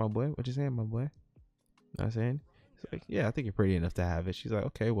you saying, my boy? What you saying, my boy? You know what I'm saying? He's like, yeah, I think you're pretty enough to have it. She's like,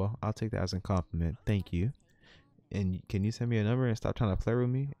 okay, well, I'll take that as a compliment. Thank you. And can you send me a number and stop trying to flirt with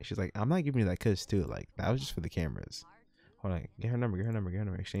me? And she's like, I'm not giving you that kiss too. Like, that was just for the cameras. Hold on. Get her number.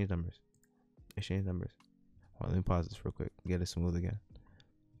 Exchange numbers. Hold on, let me pause this real quick. Get it smooth again.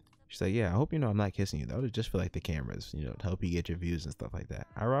 She's like, yeah, I hope you know I'm not kissing you. That was just for like the cameras, you know, to help you get your views and stuff like that.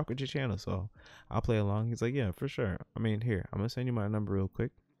 I rock with your channel, so I'll play along. He's like, yeah, for sure. I mean, here, I'm going to send you my number real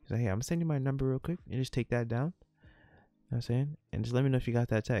quick. He's like, hey, I'm going to send you my number real quick and just take that down. You know what I'm saying? And just let me know if you got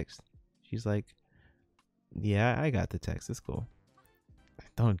that text. She's like, yeah, I got the text. It's cool.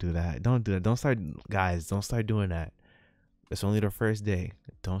 Don't do that. Don't start doing that. It's only the first day.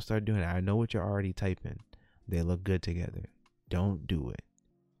 Don't start doing that. I know what you're already typing. They look good together. Don't do it.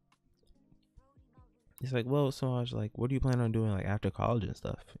 He's like, well, so I was like, what do you plan on doing like after college and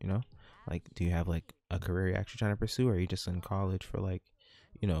stuff? You know, like, do you have like a career you're actually trying to pursue, or are you just in college for like,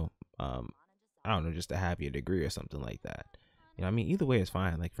 you know, I don't know, just to have your degree or something like that? You know, I mean, either way is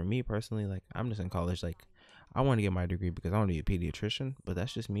fine. Like for me personally, like I'm just in college. Like I want to get my degree because I want to be a pediatrician, but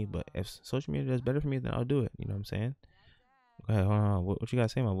that's just me. But if social media does better for me, then I'll do it. You know what I'm saying? Go ahead, hold on. What you gotta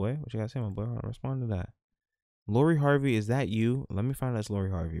say, my boy? Hold on, respond to that. Lori Harvey, is that you? Let me find out it's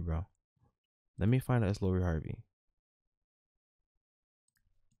Lori Harvey, bro. Hold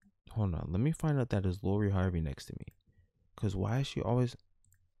on. Let me find out that is Lori Harvey next to me. Cause why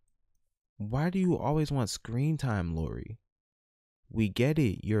do you always want screen time, Lori? We get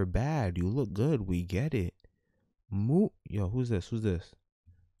it. You're bad. You look good. We get it. Yo, who's this?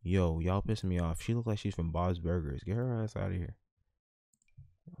 Yo, y'all pissing me off. She look like she's from Bob's Burgers. Get her ass out of here.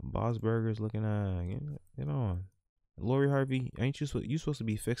 Bob's Burgers looking at. Get on. Lori Harvey, ain't you supposed to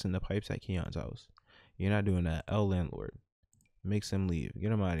be fixing the pipes at Keon's house? You're not doing that. Landlord. Makes him leave.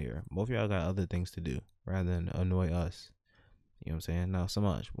 Get him out of here. Both of y'all got other things to do rather than annoy us. You know what I'm saying? Now, so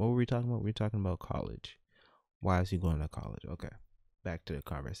much. What were we talking about? We were talking about college. Why is he going to college? Okay. Back to the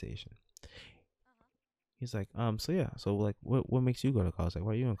conversation. He's like, so yeah. So like, what makes you go to college? Like,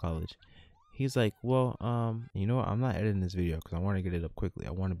 why are you in college? He's like, well, you know what? I'm not editing this video because I want to get it up quickly.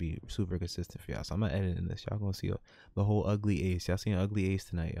 I want to be super consistent for y'all. So I'm not editing this. Y'all gonna see the whole ugly ace. Y'all seen ugly ace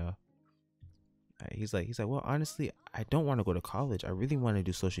tonight, y'all. Right, he's like, well, honestly, I don't want to go to college. I really want to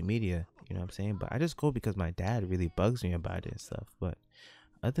do social media. You know what I'm saying? But I just go because my dad really bugs me about it and stuff. But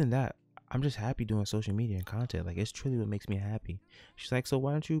other than that, I'm just happy doing social media and content. Like, it's truly what makes me happy. She's like, so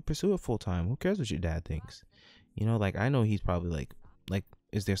why don't you pursue it full time? Who cares what your dad thinks? You know, like, I know he's probably like,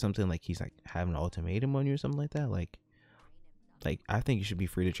 is there something like he's like having an ultimatum on you or something like that? Like, Like, I think you should be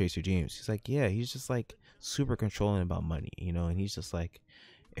free to chase your dreams. He's like, yeah. He's just like super controlling about money, you know. And he's just like,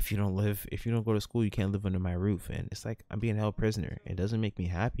 if you don't go to school, you can't live under my roof. And it's like, I'm being held prisoner. It doesn't make me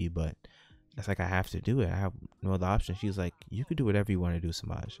happy, but it's like I have to do it. I have no other option. She's like, you could do whatever you want to do,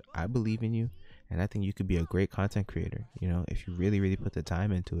 Samaj. I believe in you, and I think you could be a great content creator. You know, if you really, really put the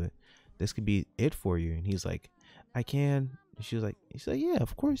time into it, this could be it for you. And he's like, I can. And she's like, yeah,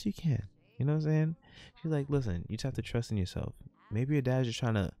 of course you can. You know what I'm saying? She's like, listen, you just have to trust in yourself. Maybe your dad's just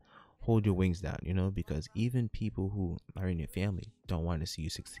trying to hold your wings down, you know, because even people who are in your family don't want to see you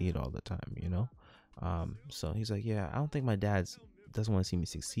succeed all the time, you know. So he's like, yeah, I don't think my dad's doesn't want to see me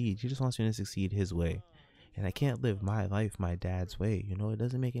succeed. He just wants me to succeed his way, and I can't live my life my dad's way, you know. It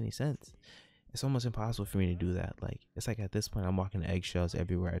doesn't make any sense. It's almost impossible for me to do that. Like, it's like at this point I'm walking eggshells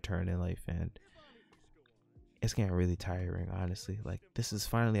everywhere I turn in life, and it's getting really tiring, honestly. Like, this is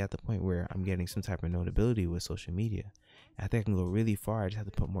finally at the point where I'm getting some type of notability with social media. I think I can go really far. I just have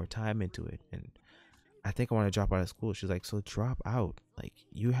to put more time into it, and I think I want to drop out of school. She's like, so drop out. Like,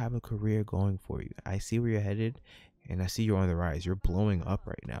 you have a career going for you. I see where you're headed, and I see you're on the rise. You're blowing up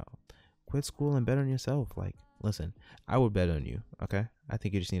right now. Quit school and bet on yourself. Like, listen, I would bet on you, okay? I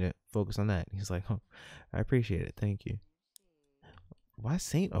think you just need to focus on that. He's like, oh, I appreciate it. Thank you. Why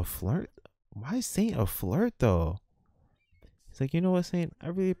Saint a flirt? Why Saint a flirt, though? He's like, you know what, Saint? I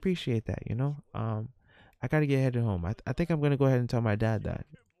really appreciate that, you know? I got to get headed home. I think I'm going to go ahead and tell my dad that.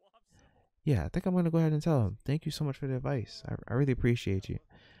 Yeah, I think I'm going to go ahead and tell him. Thank you so much for the advice. I really appreciate you.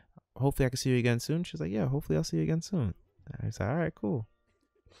 Hopefully I can see you again soon. She's like, yeah, hopefully I'll see you again soon. I was like, all right, cool.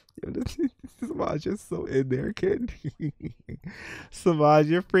 Yo, this Samaj, you're so in there, kid. Samaj,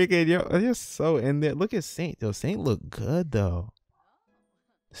 you're freaking, you're so in there. Look at Saint. Yo, Saint look good, though.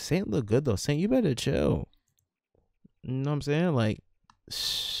 Saint, you better chill. You know what I'm saying? Like,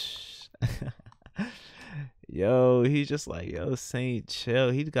 shh. Yo, he's just like, yo, Saint,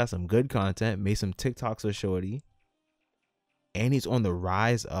 chill. He's got some good content. Made some TikToks with Shorty. And he's on the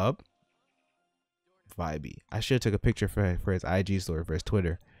rise up. Vibey. I should have took a picture for his IG story, for his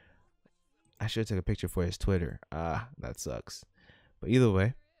Twitter. I should have took a picture for his Twitter. That sucks. But either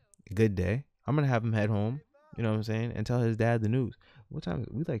way, good day. I'm going to have him head home, you know what I'm saying, and tell his dad the news. What time is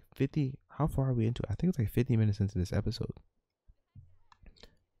it? We like 50. How far are we into it? I think it's like 50 minutes into this episode.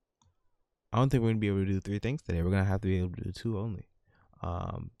 I don't think we're going to be able to do 3 things today. We're going to have to be able to do 2 only.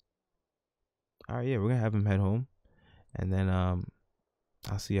 All right, yeah, we're going to have him head home. And then I'll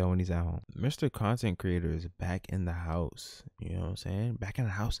see y'all when he's at home. Mr. Content Creator is back in the house. You know what I'm saying? Back in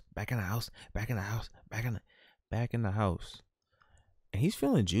the house. And he's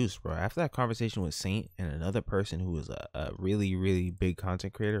feeling juiced, bro. After that conversation with Saint and another person who was a really, really big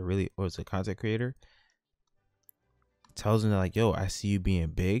content creator, was a content creator, tells him that, like, yo, I see you being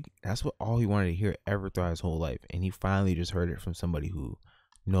big. That's what all he wanted to hear ever throughout his whole life. And he finally just heard it from somebody who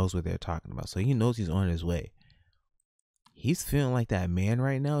knows what they're talking about. So he knows he's on his way. He's feeling like that man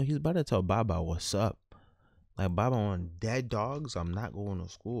right now. He's about to tell Baba what's up. Like, Baba, on dead dogs, I'm not going to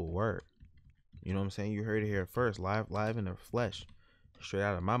school. Word. You know what I'm saying? You heard it here first. Live in the flesh. Straight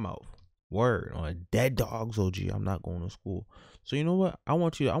out of my mouth. Word. On dead dogs, OG, I'm not going to school. So you know what? I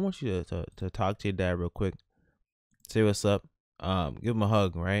want you to talk to your dad real quick. Say what's up. Give him a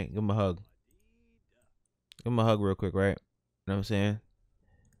hug, right? Give him a hug real quick, right? You know what I'm saying?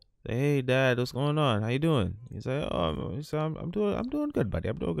 Say, hey, Dad, what's going on? How you doing? He's like, I'm doing good, buddy.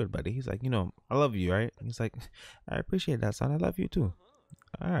 I'm doing good, buddy. He's like, you know, I love you, right? He's like, I appreciate that, son. I love you too.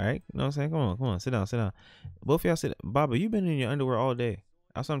 All right, you know what I'm saying? Come on, sit down. Both of y'all sit. Baba, you've been in your underwear all day.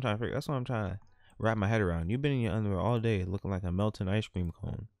 That's what I'm trying to figure. That's what I'm trying to wrap my head around. You've been in your underwear all day, looking like a melting ice cream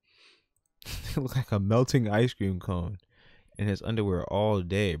cone. Look like a melting ice cream cone in his underwear all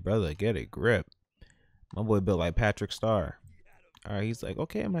day, brother. Get a grip. My boy built like Patrick Starr. All right, he's like,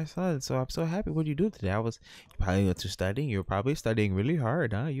 okay, my son. So I'm so happy. What did you do today? You probably went to studying. You were probably studying really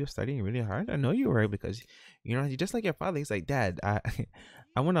hard, huh? You were studying really hard. I know you were, because you know, just like your father. He's like, Dad, I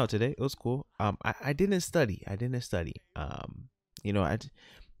went out today. It was cool. I didn't study. You know, I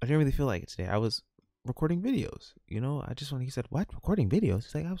didn't really feel like it today. I was recording videos. You know, he said, what? Recording videos?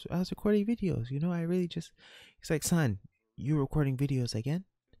 He's like, I was recording videos. You know, he's like, son, you recording videos again?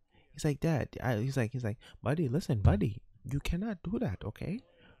 He's like, Dad, he's like, buddy, listen, buddy. You cannot do that, okay?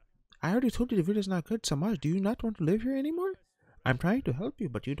 I already told you the video's not good, Samaj. Do you not want to live here anymore? I'm trying to help you,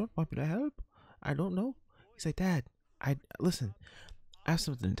 but you don't want me to help. I don't know. He's like, Dad, listen, I have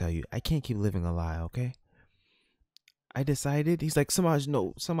something to tell you. I can't keep living a lie, okay? I decided. He's like, Samaj,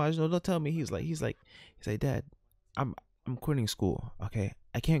 no, don't tell me. He's like, Dad, I'm quitting school, okay?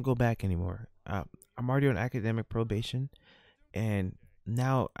 I can't go back anymore. I'm already on academic probation, and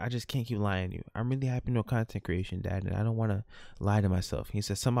now I just can't keep lying to you. I'm really happy no content creation, Dad, and I don't want to lie to myself. He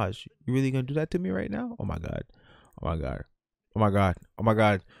said, Samaj, you really gonna do that to me right now? Oh my God. Oh my God. Oh my God. Oh my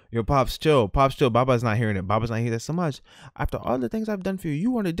God. Yo, Pops, chill. Pops, chill. Baba's not hearing it. Baba's not hearing that. Samaj, after all the things I've done for you,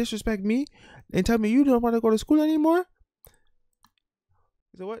 you want to disrespect me and tell me you don't want to go to school anymore?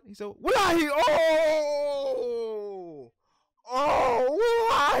 He said, what? He said, Wallahi. Oh! Oh,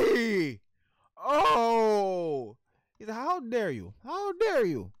 Wallahi. Oh! He's like, how dare you? How dare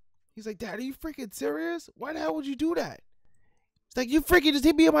you? He's like, Dad, are you freaking serious? Why the hell would you do that? It's like, you freaking just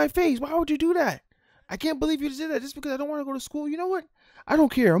hit me in my face. Why would you do that? I can't believe you just did that just because I don't want to go to school. You know what? I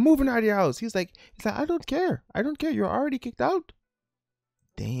don't care. I'm moving out of your house. He's like, I don't care. I don't care. You're already kicked out.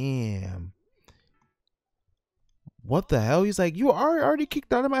 Damn. What the hell? He's like, you are already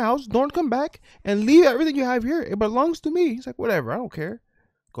kicked out of my house. Don't come back and leave everything you have here. It belongs to me. He's like, whatever. I don't care.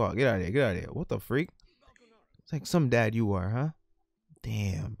 Go out. Get out of here. Get out of here. What the freak? It's like some dad you are, huh?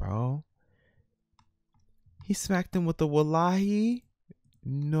 Damn, bro. He smacked him with the wallahi.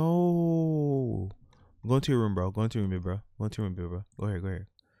 No. Go into your room, bro. Go into your room, bro. Go into your room, bro. Go here. Go here.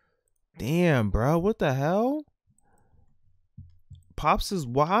 Damn, bro. What the hell? Pops is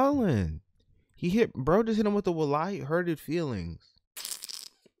wildin'. He hit, bro, just hit him with the wallahi, hurted feelings.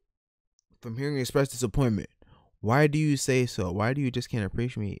 From hearing you express disappointment. Why do you say so? Why do you just can't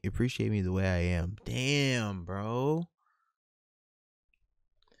appreciate me the way I am? Damn, bro.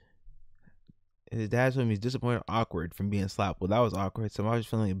 His dad told me he's disappointed, awkward from being slapped. Well, that was awkward. So I was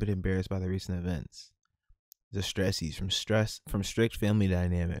feeling a bit embarrassed by the recent events. The stressies from strict family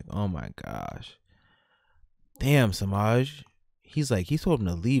dynamic. Oh my gosh. Damn, Samaj. He told him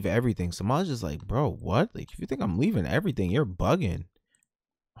to leave everything. Samaj is like, bro, what? Like, if you think I'm leaving everything, you're bugging.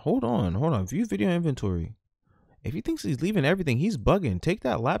 Hold on. View video inventory. If he thinks he's leaving everything, he's bugging. Take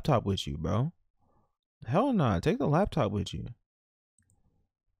that laptop with you, bro. Hell nah. Take the laptop with you.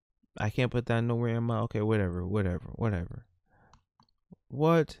 I can't put that nowhere in my, okay, whatever.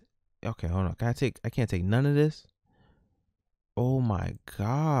 What? Okay, hold on. I can't take none of this. Oh my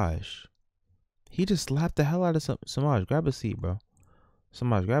gosh. He just slapped the hell out of Samaj. Grab a seat, bro.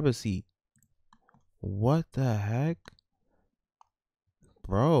 Samaj, grab a seat. What the heck?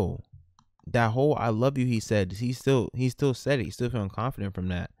 Bro. That whole I love you he said, he still said it. He's still feeling confident from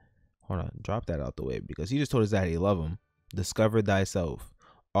that. Hold on. Drop that out the way because he just told his dad he love him. Discover thyself.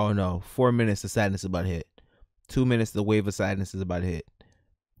 Oh no. 4 minutes the sadness is about to hit. 2 minutes the wave of sadness is about to hit.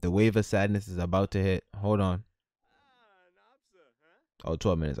 The wave of sadness is about to hit. Hold on. Oh,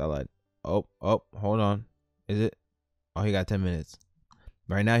 12 minutes. I lied. Oh, hold on. Is it? Oh, he got 10 minutes.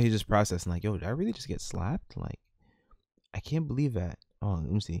 Right now, he's just processing. Like, yo, did I really just get slapped? Like, I can't believe that. Oh,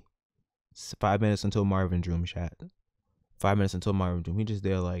 let me see. It's 5 minutes until Marvin Drew chat. 5 minutes until Marvin Drew. He just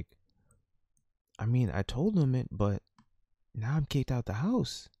there like, I mean, I told him it, but now I'm kicked out the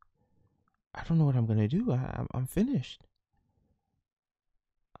house. I don't know what I'm going to do. I'm finished.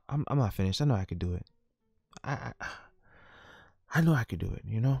 I'm not finished. I know I could do it. I know I could do it,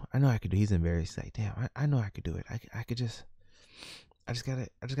 you know? I know I could do it. He's embarrassed. Like, damn, I know I could do it. I just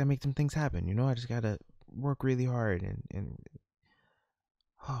gotta make some things happen, you know? I just gotta work really hard and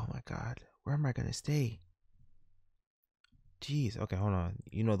oh my God, where am I gonna stay? Jeez, okay, hold on.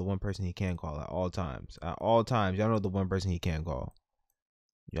 You know the one person he can call at all times. At all times, y'all know the one person he can call.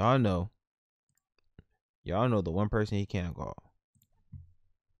 Y'all know the one person he can call.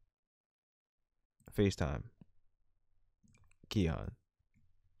 FaceTime. Keon.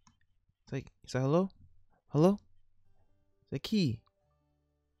 It's like, hello? Hello? It's like, Key.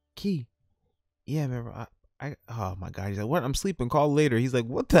 Yeah, man, oh my God. He's like, what? I'm sleeping. Call later. He's like,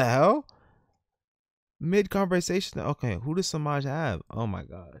 what the hell? Mid conversation. Okay, who does Samaj have? Oh my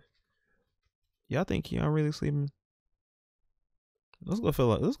God. Y'all think Keon really sleeping? Let's go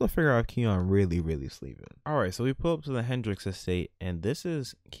figure out if Keon really sleeping. All right, so we pull up to the Hendrix estate, and this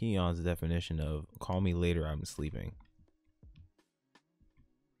is Keon's definition of call me later, I'm sleeping.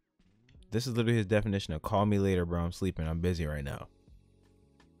 This is literally his definition of call me later, bro. I'm sleeping. I'm busy right now.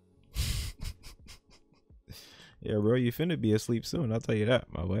 Yeah, bro, you finna be asleep soon. I'll tell you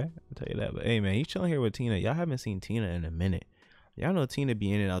that, my boy. I'll tell you that. But hey, man, he's chilling here with Tina. Y'all haven't seen Tina in a minute. Y'all know Tina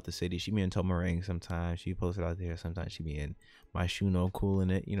be in and out the city. She be in Tomarang sometimes. She posted out there. Sometimes she be in my Shuno cooling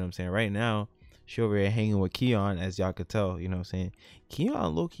it. You know what I'm saying? Right now, she over here hanging with Keon, as y'all could tell. You know what I'm saying?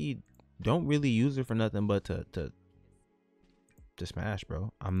 Keon, low-key, don't really use her for nothing but to smash,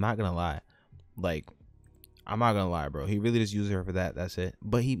 bro. I'm not gonna lie. Like, I'm not gonna lie, bro. He really just uses her for that. That's it.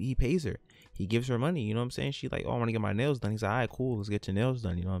 But he pays her. He gives her money. You know what I'm saying? She like, oh, I want to get my nails done. He's like, all right, cool. Let's get your nails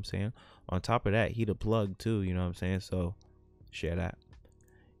done. You know what I'm saying? On top of that, he the plug too. You know what I'm saying? So share that.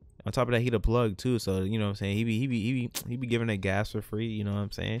 On top of that, he the plug too. So you know what I'm saying. He be giving her gas for free. You know what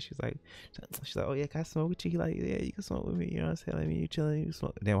I'm saying. She's like, oh yeah, can I smoke with you? He like, yeah, you can smoke with me. You know what I'm saying. Like, me, you chilling, you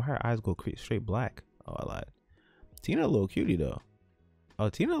smoke. Then her eyes go straight black. Oh, I lied. Tina a little cutie though. Oh,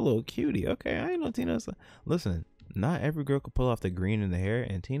 Tina a little cutie. Okay, I ain't know Tina's. Listen, not every girl could pull off the green in the hair,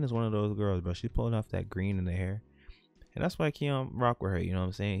 and Tina's one of those girls, bro. She's pulling off that green in the hair, and that's why Keon rock with her. You know what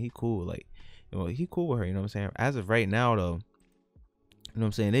I'm saying? He cool, like, you know, he cool with her. You know what I'm saying? As of right now, though, you know what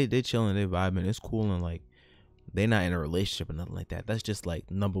I'm saying? They chilling, they vibing. It's cool, and like, they not in a relationship or nothing like that. That's just like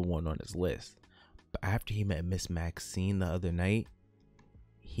number one on his list. But after he met Miss Maxine the other night,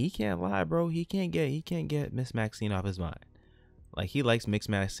 he can't lie, bro. He can't get Miss Maxine off his mind. Like, he likes Miss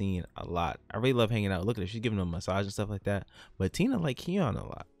Maxine a lot. I really love hanging out. Look at her. She's giving him a massage and stuff like that. But Tina like Keon a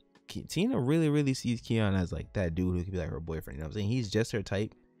lot. Tina really sees Keon as like that dude who could be like her boyfriend. You know what I'm saying? He's just her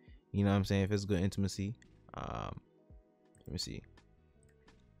type. You know what I'm saying? Physical intimacy. Let me see.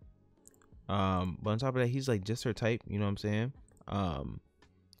 But on top of that, he's like just her type. You know what I'm saying? You know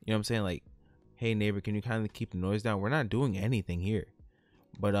what I'm saying? Like, hey neighbor, can you kindly keep the noise down? We're not doing anything here.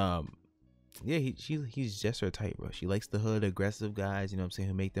 But yeah, he's just her type, bro. She likes the hood, aggressive guys, you know what I'm saying,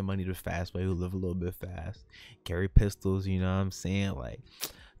 who make their money the fast way, who live a little bit fast, carry pistols, you know what I'm saying, like,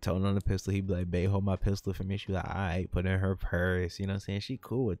 tone on the pistol, he'd be like, babe, hold my pistol for me. She like, all right, put it in her purse, you know what I'm saying, she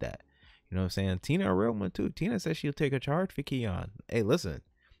cool with that, you know what I'm saying. Tina a real one too. Tina says she'll take a charge for Keon. Hey, listen,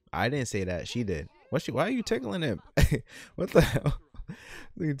 I didn't say that, she did. Why are you tickling him? What the hell?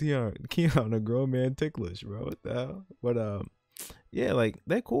 Look at Keon, a grown man ticklish, bro. What the hell? But yeah, like,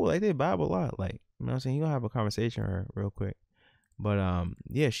 they're cool. Like, they vibe a lot. Like, you know what I'm saying? You gonna have a conversation with her real quick. But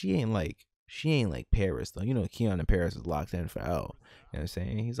yeah, she ain't like Paris though. You know, Keon and Paris is locked in for L. You know what I'm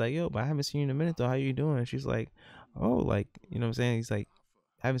saying? He's like, yo, but I haven't seen you in a minute though. How you doing? She's like, oh, like, you know what I'm saying? He's like,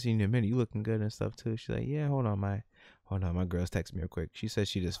 I haven't seen you in a minute. You looking good and stuff too. She's like, yeah, hold on, my girl's text me real quick. She said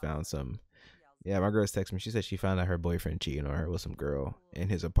she just found some. Yeah, my girl's texting me. She said she found out her boyfriend cheating on her with some girl in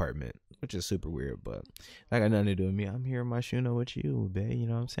his apartment, which is super weird, but that got nothing to do with me. I'm here in my Shuno with you, babe. You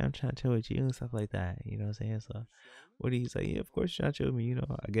know what I'm saying? I'm trying to chill with you and stuff like that. You know what I'm saying? So, what do you say? Yeah, of course you're trying to chill with me. You know,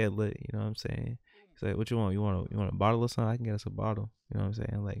 I get lit. You know what I'm saying? He's like, what you want? You want a bottle or something? I can get us a bottle. You know what I'm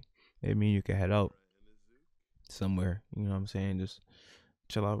saying? Like, maybe me and you can head out somewhere. You know what I'm saying? Just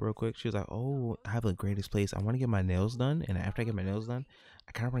chill out real quick. She was like, oh, I have the greatest place. I want to get my nails done, and after I get my nails done,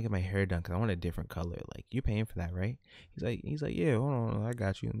 I kind of want to get my hair done because I want a different color. Like, you're paying for that, right? He's like, yeah, hold on, I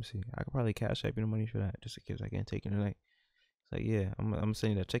got you. Let me see. I could probably cash app you the money for that, just in case I can't take it tonight. He's like, yeah, I'm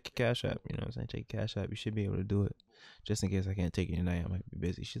saying that. Check your cash app. You know what I'm saying? Check your cash app. You should be able to do it, just in case I can't take it tonight. I might be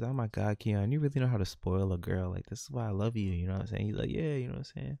busy. She's like, oh my God, Keon, you really know how to spoil a girl. Like, this is why I love you. You know what I'm saying? He's like, yeah, you know what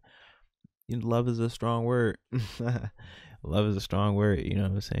I'm saying? Love is a strong word. Love is a strong word. You know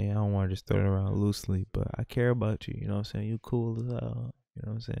what I'm saying? I don't want to just throw it around loosely, but I care about you. You know what I'm saying? You cool as hell. You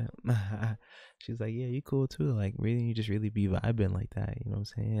know what I'm saying? She's like, yeah, you cool too. Like, really, you just really be vibing like that. You know what I'm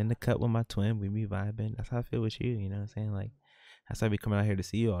saying? In the cut with my twin, we be vibing. That's how I feel with you. You know what I'm saying? Like, that's how I be coming out here to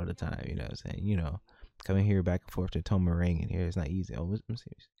see you all the time. You know what I'm saying? You know, coming here back and forth to Toma Ring and here, it's not easy. Oh, let me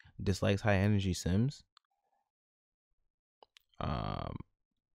see. Dislikes high energy Sims.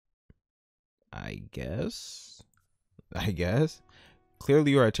 I guess.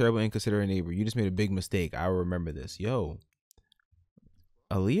 Clearly, you are a terrible, inconsiderate neighbor. You just made a big mistake. I will remember this. Yo,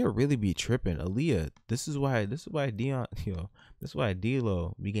 Aaliyah really be tripping. Aaliyah, this is why Dion, this is why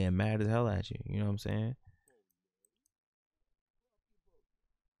D-Lo be getting mad as hell at you. You know what I'm saying?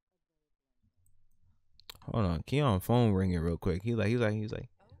 Hold on, Keon phone ringing real quick. He's like,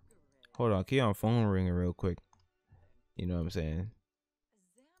 hold on, Keon phone ringing real quick. You know what I'm saying?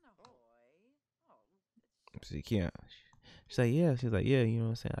 See, Keon. She's like, yeah, you know what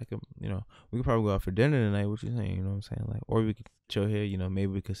I'm saying? I could, we could probably go out for dinner tonight. What you saying? You know what I'm saying? Like, or we could chill here,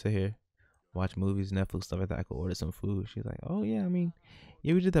 maybe we could sit here, watch movies, Netflix, stuff like that. I could order some food. She's like, oh yeah, I mean,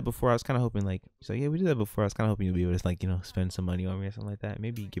 yeah, we did that before. I was kind of hoping, like, she's like, yeah, we did that before. I was kind of hoping you'd be able to, like, spend some money on me or something like that.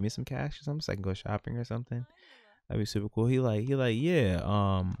 Maybe give me some cash or something so I can go shopping or something. That'd be super cool. He like, yeah,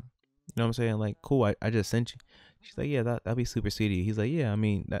 you know what I'm saying? Like, cool, I just sent you. She's like, yeah, that'd be super sweet. He's like, yeah, I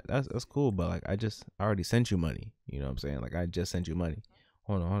mean, that's cool, but like, I already sent you money. You know what I'm saying? Like, I just sent you money.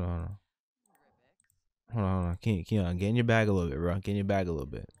 Hold on. Keon, get in your bag a little bit, bro. Get in your bag a little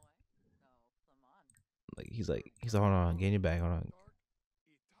bit. Like, he's like, hold on, get in your bag, hold on.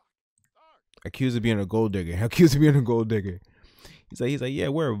 Accused of being a gold digger. He's like, yeah,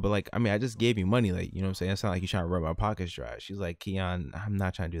 where? But like, I mean, I just gave you money. Like, you know what I'm saying? It's not like you're trying to rub my pockets dry. She's like, Keon, I'm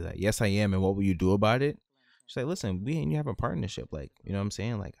not trying to do that. Yes, I am. And what will you do about it? She's like, listen, we and you have a partnership. Like, you know what I'm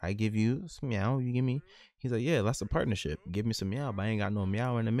saying? Like, I give you some meow, you give me. He's like, yeah, that's a partnership. Give me some meow, but I ain't got no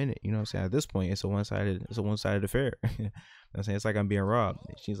meow in a minute. You know what I'm saying? At this point, it's a one-sided affair. You know what I'm saying? It's like I'm being robbed.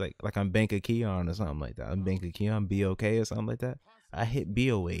 She's like I'm Bank of Keon or something like that. I'm Bank of Keon, BOK or something like that. I hit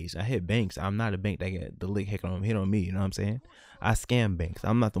BOAs. I hit banks. I'm not a bank that get the lick hit on me. You know what I'm saying? I scam banks.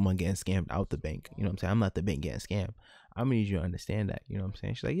 I'm not the one getting scammed out the bank. You know what I'm saying? I'm not the bank getting scammed. I'm gonna need you to understand that. You know what I'm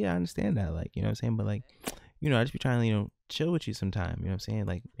saying? She's like, yeah, I understand that. Like, you know what I'm saying? But like, you know, I just be trying to, you know, chill with you sometime. You know what I'm saying?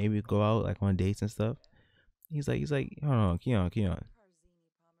 Like maybe go out like on dates and stuff. He's like, hold on, Keon.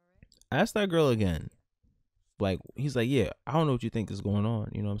 Ask that girl again. Like, he's like, yeah, I don't know what you think is going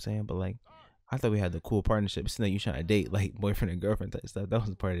on. You know what I'm saying? But like, I thought we had the cool partnership. It's like you trying to date like boyfriend and girlfriend type stuff. That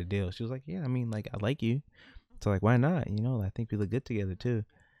was part of the deal. She was like, yeah, I mean, like, I like you. So like, why not? You know, I think we look good together too. You know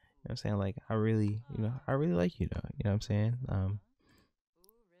what I'm saying? Like, I really like you though. You know what I'm saying?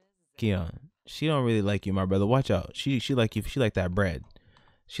 Keon, she don't really like you, my brother. Watch out. She like you. She like that bread.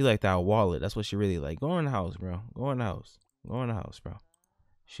 She like that wallet. That's what she really like. Go in the house, bro. Go in the house. Go in the house, bro.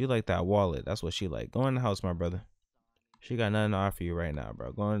 She like that wallet. That's what she like. Go in the house, my brother. She got nothing to offer you right now,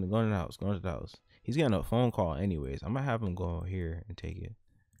 bro. Go in the house. Go into the house. He's getting a phone call anyways. I'm gonna have him go here and take it.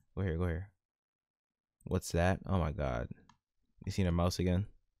 Go here. What's that? Oh my god. You seen a mouse again?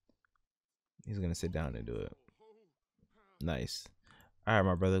 He's gonna sit down and do it. Nice. All right,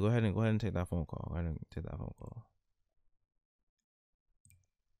 my brother. Go ahead and take that phone call. Go ahead and take that phone call.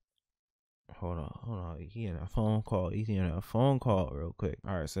 Hold on. He in a phone call. He's in a phone call real quick.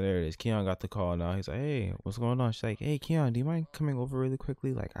 All right, so there it is. Keon got the call now. He's like, hey, what's going on? She's like, hey, Keon, do you mind coming over really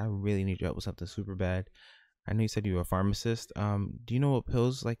quickly? Like, I really need your help with something super bad. I know you said you were a pharmacist. Do you know what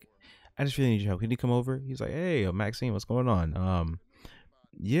pills? Like, I just really need your help. Can you come over? He's like, hey, Maxine, what's going on?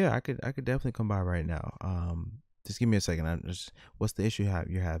 Yeah, I could definitely come by right now. Just give me a second. What's the issue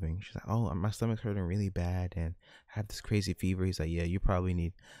you're having? She's like, oh, my stomach's hurting really bad and I have this crazy fever. He's like, yeah, you probably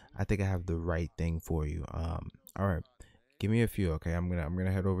need, I think I have the right thing for you. All right, give me a few. Okay. I'm going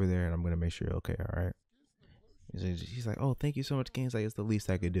to head over there and I'm going to make sure you're okay. All right. He's like, oh, thank you so much, King. He's like, it's the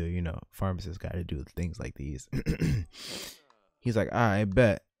least I could do. You know, pharmacists got to do things like these. He's like, I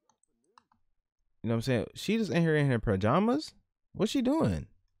bet. You know what I'm saying? She just in here in her pajamas. What's she doing?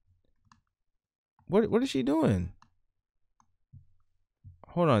 What is she doing?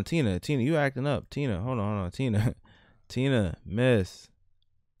 Hold on, Tina, you acting up. Tina, hold on, Tina. Tina, miss.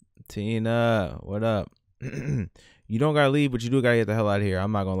 Tina, what up? You don't gotta leave, but you do gotta get the hell out of here.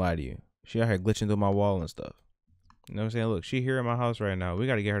 I'm not gonna lie to you. She out here glitching through my wall and stuff. You know what I'm saying? Look, she here in my house right now. We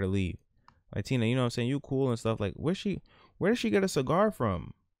gotta get her to leave. Like, Tina, you know what I'm saying? You cool and stuff. Like, where did she get a cigar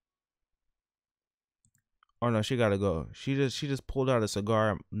from? Oh no, she gotta go. She just pulled out a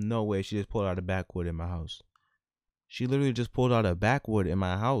cigar. No way, she just pulled out a backwood in my house. She literally just pulled out a backwood in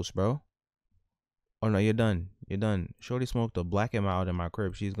my house, bro. Oh no, you're done. Shorty smoked a black and mild in my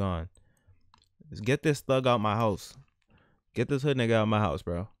crib. She's gone. Just get this thug out my house. Get this hood nigga out of my house,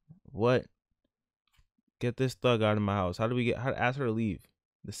 bro. What? Get this thug out of my house. How to ask her to leave?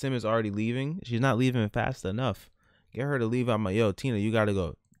 The sim is already leaving. She's not leaving fast enough. Get her to leave out my, yo, Tina, you gotta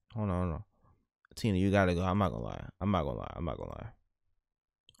go. Hold on. Tina, you gotta go. I'm not gonna lie.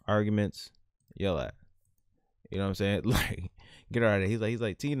 Arguments, yell at. You know what I'm saying? Like, get her out of there. He's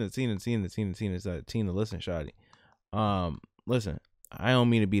like, Tina. It's like, Tina, listen, shawty. Listen, I don't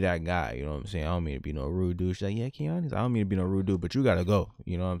mean to be that guy. You know what I'm saying? I don't mean to be no rude dude. She's like, yeah, Keon. I don't mean to be no rude dude, but you gotta go.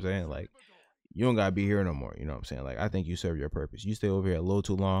 You know what I'm saying? Like, you don't gotta be here no more. You know what I'm saying? Like, I think you serve your purpose. You stay over here a little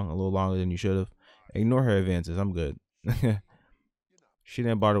too long, a little longer than you should have. Ignore her advances. I'm good. She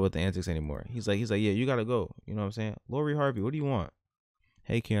didn't bother with the antics anymore. He's like, yeah, you gotta go. You know what I'm saying? Lori Harvey, what do you want?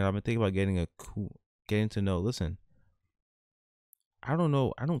 Hey, Karen, I've been thinking about getting to know. Listen, I don't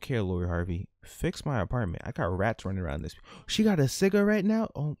know. I don't care, Lori Harvey. Fix my apartment. I got rats running around this. She got a cigarette now?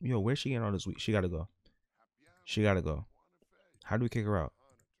 Oh, yo, where's she getting all this week? She gotta go. How do we kick her out?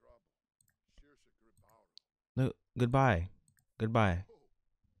 Look, goodbye. Hit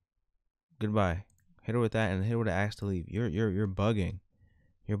her with that and hit her with the axe to leave. You're bugging.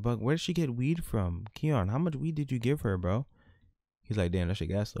 Where did she get weed from? Keon, how much weed did you give her, bro? He's like, damn, that's your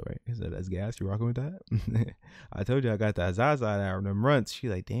gas though, right? He said, that's gas. You rocking with that? I told you I got that Zaza out them runts. She's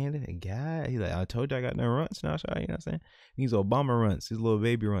like, damn, that gas. He's like, I told you I got them runts now, shawty. You know what I'm saying? These Obama runts, these little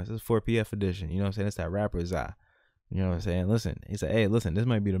baby runts. This is 4PF edition. You know what I'm saying? It's that rapper Za. You know what I'm saying? Listen, he said, hey, listen, this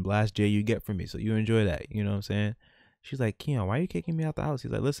might be the last J you get from me, so you enjoy that. You know what I'm saying? She's like, Keon, why are you kicking me out the house?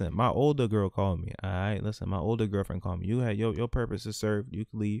 He's like, listen, my older girl called me. All right, listen, my older girlfriend called me. You had your purpose is served. You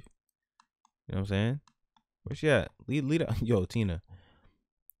can leave. You know what I'm saying? Where's she at? Lead up. Yo, Tina,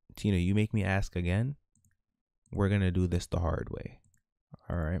 you make me ask again. We're gonna do this the hard way.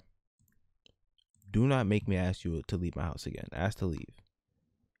 All right. do not make me ask you to leave my house again. Ask to leave.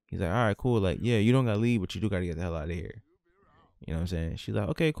 He's like, all right, cool. Like, yeah, you don't gotta leave, but you do gotta get the hell out of here. You know what I'm saying? She's like,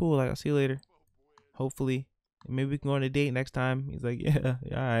 okay, cool. Like, I'll see you later. Hopefully, maybe we can go on a date next time. He's like, yeah,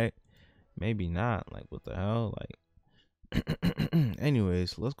 all right. Maybe not. Like, what the hell? Like,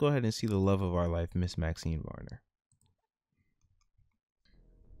 anyways, let's go ahead and see the love of our life, Miss Maxine Varner.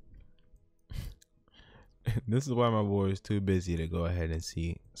 This is why my boy is too busy to go ahead and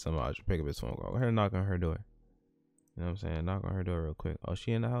see somebody. Pick up his phone call. Go ahead and knock on her door. You know what I'm saying? Knock on her door real quick. Oh,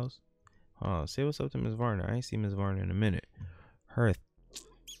 she in the house? Say what's up to Miss Varner. I ain't seen Miss Varner in a minute. Her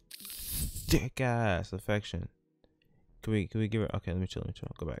thick ass affection. Can we give her? Okay, let me chill.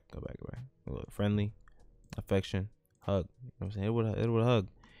 Go back. Look, friendly, affection, hug. You know what I'm saying? It would hug.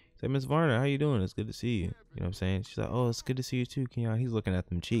 Say, Miss Varner, how you doing? It's good to see you. You know what I'm saying? She's like, oh, it's good to see you too, Kenyon. He's looking at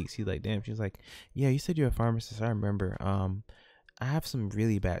them cheeks. He's like, damn. She's like, yeah, you said you're a pharmacist. I remember. I have some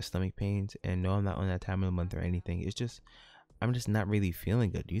really bad stomach pains, and no, I'm not on that time of the month or anything. It's just, I'm just not really feeling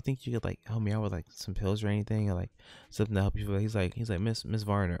good. Do you think you could like help me out with like some pills or anything, or like something to help you feel? He's like, Miss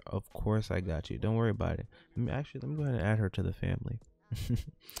Varner, of course I got you. Don't worry about it. Let me go ahead and add her to the family. Let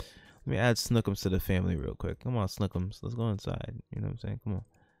me add Snookums to the family real quick. Come on, Snookums. Let's go inside. You know what I'm saying? Come on.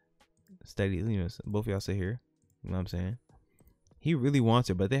 Steady, you know, both of y'all sit here. You know what I'm saying? He really wants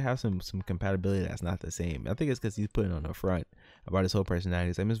her, but they have some compatibility that's not the same. I think it's because he's putting on a front about his whole personality.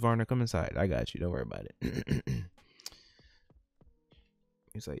 He's like, Miss Varner, come inside. I got you. Don't worry about it.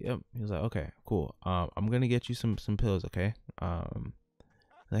 He's like, yep. He was like, okay, cool. I'm gonna get you some pills, okay?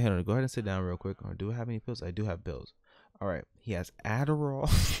 Like, hold on, go ahead and sit down real quick. Do I have any pills? I do have pills. All right. He has Adderall.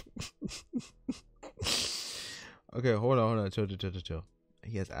 Okay, hold on. Chill.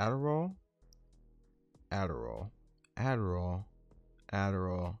 He has Adderall, and Adderall.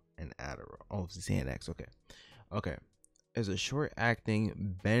 Oh, Xanax. Okay. It's a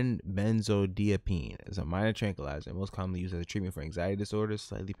short-acting benzodiazepine. It's a minor tranquilizer, most commonly used as a treatment for anxiety disorders,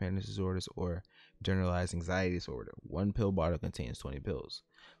 slightly panic disorders, or generalized anxiety disorder. One pill bottle contains 20 pills.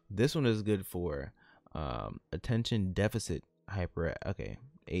 This one is good for attention deficit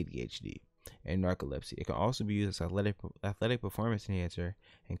ADHD. And narcolepsy. It can also be used as athletic performance enhancer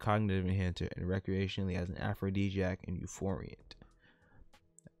and cognitive enhancer, and recreationally as an aphrodisiac and euphoriant.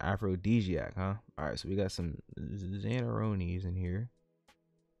 Aphrodisiac, huh? Alright, so we got some Xanaronis in here.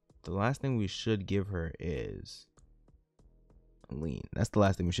 The last thing we should give her is lean. That's the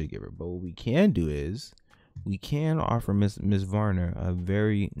last thing we should give her. But what we can do is we can offer Miss Varner a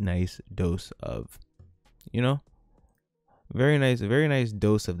very nice dose of, you know, a very nice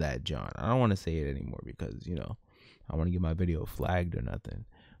dose of that John. I don't want to say it anymore because, you know, I want to get my video flagged or nothing.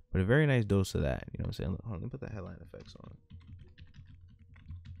 But a very nice dose of that. You know what I'm saying? Hold on, let me put that headline effects on.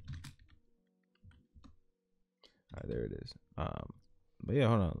 All right, there it is. But yeah,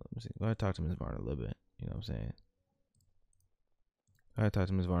 hold on. Let me see. Go ahead and talk to Ms. Varner a little bit. You know what I'm saying? Go ahead and talk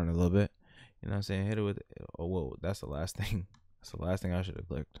to Ms. Varner a little bit. You know what I'm saying? Hit it with, oh, whoa, that's the last thing. That's the last thing I should have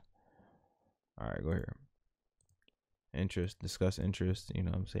clicked. All right, go here. Interest, discuss interest. You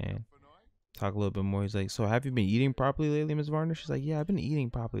know what I'm saying? Talk a little bit more. He's like, so have you been eating properly lately, Ms. Varner? She's like, yeah, I've been eating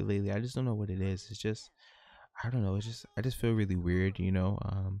properly lately. I just don't know what it is. It's just, I don't know. It's just, I just feel really weird, you know?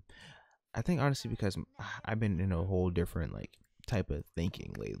 I think honestly because I've been in a whole different like type of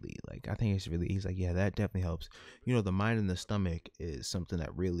thinking lately. Like I think it's really, he's like, yeah, that definitely helps. You know, the mind and the stomach is something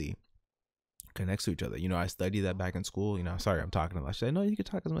that really connects to each other. You know, I studied that back in school. You know, sorry, I'm talking a lot. She's like, no, you can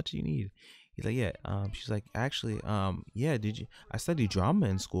talk as much as you need. He's like, yeah. She's like, actually, yeah, I studied drama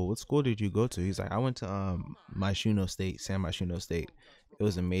in school. What school did you go to? He's like, I went to San Myshuno State. It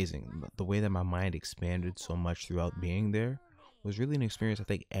was amazing. The way that my mind expanded so much throughout being there was really an experience I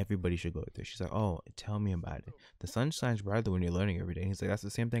think everybody should go through. She's like, oh, tell me about it. The sun shines brighter when you're learning every day. He's like, that's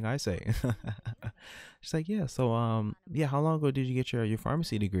the same thing I say. She's like, yeah. So, yeah, how long ago did you get your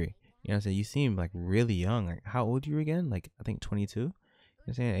pharmacy degree? You know what I'm saying? You seem like really young. Like, how old are you again? Like, I think 22. You know what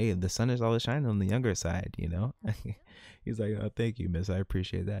I'm saying? Hey, the sun is always shining on the younger side, you know? He's like, oh, thank you, miss. I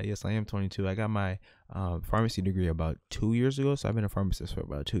appreciate that. Yes, I am 22. I got my pharmacy degree about 2 years ago. So I've been a pharmacist for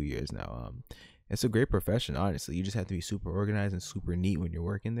about 2 years now. It's a great profession, honestly. You just have to be super organized and super neat when you're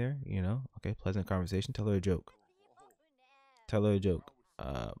working there, you know? Okay, pleasant conversation. Tell her a joke.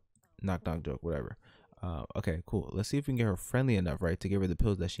 Knock knock joke, whatever. Okay, cool. Let's see if we can get her friendly enough, right, to give her the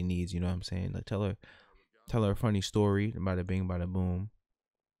pills that she needs. You know what I'm saying? Like tell her a funny story. Bada bing, bada boom.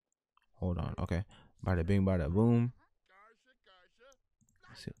 Hold on. Okay. Bada bing, bada boom.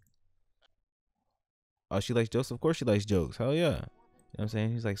 Oh, she likes jokes. Of course she likes jokes. Hell yeah. know what I'm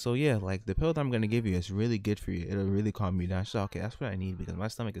saying? He's like, so yeah, like the pill that I'm gonna give you is really good for you. It'll really calm you down. She's like, okay, that's what I need because my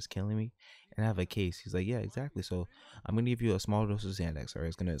stomach is killing me and I have a case. He's like, yeah, exactly. So I'm gonna give you a small dose of Xanax, all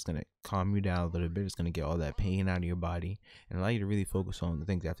right? It's gonna calm you down a little bit. It's gonna get all that pain out of your body and allow you to really focus on the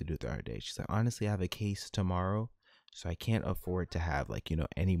things you have to do throughout the day. She's like, honestly, I have a case tomorrow, so I can't afford to have like, you know,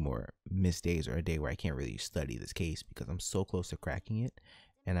 any more missed days or a day where I can't really study this case because I'm so close to cracking it.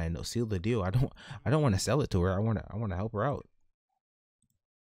 And I know, seal the deal. I don't want to sell it to her. I want to help her out.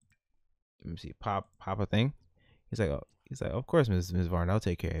 Let me see, pop a thing. He's like, of course, Miss Varn, I'll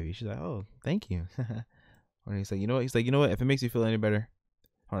take care of you. She's like, oh, thank you. And he's like, you know what? He's like, you know what? If it makes you feel any better,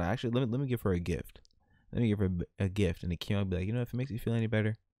 hold on. Actually, let me give her a gift. Let me give her a gift, and the king will be like, you know, if it makes you feel any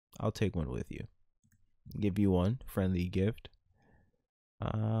better, I'll take one with you. Give you one friendly gift.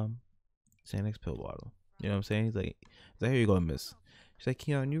 Xanax pill bottle. You know what I'm saying? He's like, here you go, miss. She's like,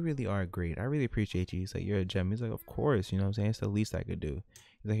 Keon, you really are great. I really appreciate you. He's like, you're a gem. He's like, of course. You know what I'm saying? It's the least I could do.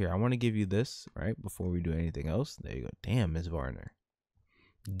 He's like, here, I want to give you this, right, before we do anything else. There you go. Damn, Miss Varner.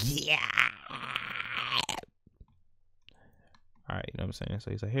 Yeah. All right, you know what I'm saying? So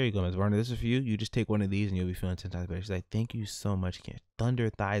he's like, here you go, Miss Varner. This is for you. You just take one of these and you'll be feeling 10 times better. She's like, thank you so much, Keon.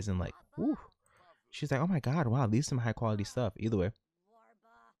 Thunder thighs and like, woo. She's like, oh my God, wow, these are some high quality stuff. Either way.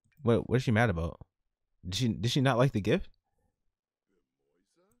 What is she mad about? Did she not like the gift?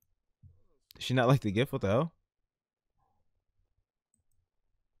 Did she not like the gift? What the hell?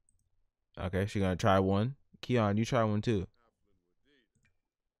 Okay, she gonna try one. Keon, you try one too.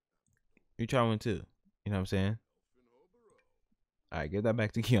 You try one too. You know what I'm saying? Alright, give that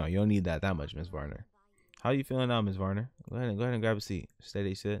back to Keon. You don't need that much, Miss Varner. How you feeling now, Miss Varner? Go ahead and grab a seat.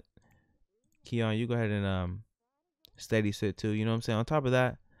 Steady sit. Keon, you go ahead and steady sit too. You know what I'm saying? On top of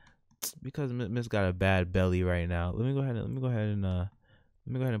that, because Miss got a bad belly right now, let me go ahead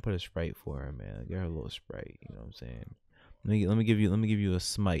and put a Sprite for her, man. Get her a little Sprite. You know what I'm saying? Let me give you a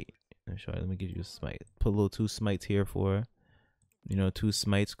smite. Let me give you a smite. Put a little 2 smites here for her. You know, 2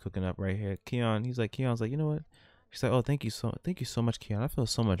 smites cooking up right here. Keon's like, you know what? She's like, oh, thank you so much, Keon. I feel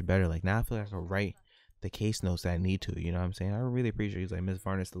so much better. Like now I feel like I can write the case notes that I need to. You know what I'm saying? I really appreciate it. He's like, Miss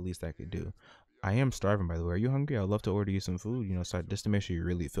Varner's the least I could do. I am starving, by the way. Are you hungry? I'd love to order you some food, you know, so just to make sure you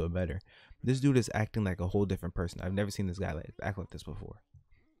really feel better. This dude is acting like a whole different person. I've never seen this guy act like this before.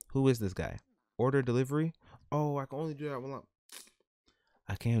 Who is this guy? Order delivery? Oh, I can only do that when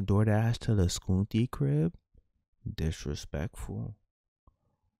I can't DoorDash to the Scoonty crib? Disrespectful.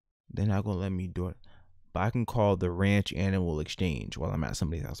 They're not gonna let me do it. But I can call the Ranch Animal Exchange while I'm at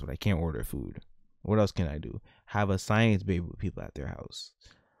somebody's house, but I can't order food. What else can I do? Have a science baby with people at their house,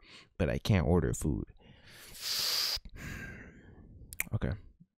 but I can't order food. Okay.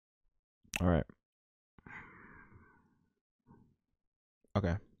 All right.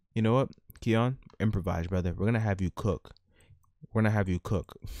 Okay. You know what, Keon? Improvise, brother. We're gonna have you cook.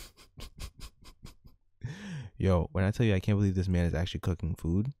 Yo, when I tell you I can't believe this man is actually cooking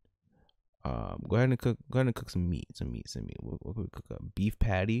food. Go ahead and cook some meat. We'll cook a beef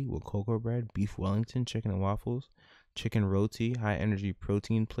patty with cocoa bread, beef Wellington, chicken and waffles, chicken roti, high energy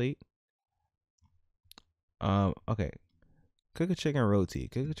protein plate. Okay. Cook a chicken roti.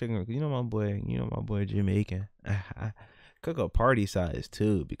 You know my boy Jamaican. Cook a party size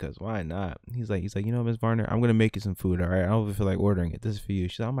too, because why not? He's like, you know, Miss Varner, I'm gonna make you some food, all right? I don't even feel like ordering it. This is for you.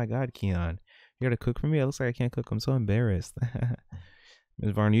 She's like, oh my God, Keon, you gotta cook for me? It looks like I can't cook. I'm so embarrassed.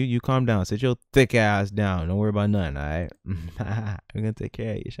 Miss Varner, you calm down. Sit your thick ass down. Don't worry about nothing, all right? I'm gonna take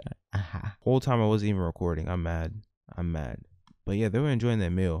care of you, shot. Whole time I wasn't even recording. I'm mad. But yeah, they were enjoying their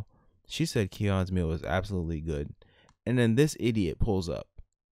meal. She said Keon's meal was absolutely good. And then this idiot pulls up.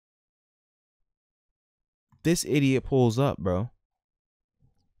 Bro.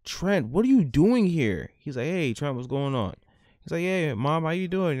 Trent, what are you doing here? He's like, hey, Trent, what's going on? He's like, yeah, Mom, how you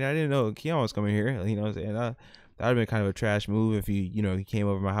doing? I didn't know Keon was coming here. You know what I'm saying? That would have been kind of a trash move if he came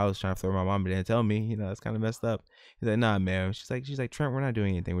over my house trying to flirt with my mom but didn't tell me. You know, that's kind of messed up. He's like, nah, man. She's like, Trent, we're not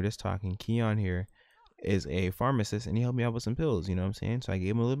doing anything. We're just talking. Keon here is a pharmacist, and he helped me out with some pills. You know what I'm saying? So I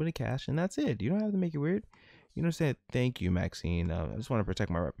gave him a little bit of cash, and that's it. You don't have to make it weird. You know what I'm saying? Thank you, Maxine. I just want to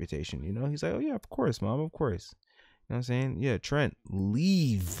protect my reputation. You know? He's like, oh, yeah, of course, Mom, of course. You know what I'm saying? Yeah, Trent,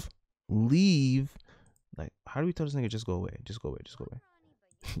 leave. Like, how do we tell this nigga just go away?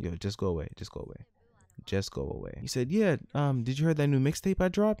 Yo, just go away. He said, yeah, did you hear that new mixtape I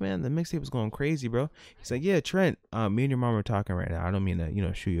dropped, man? The mixtape was going crazy, bro. He's like, yeah, Trent, me and your mom are talking right now. I don't mean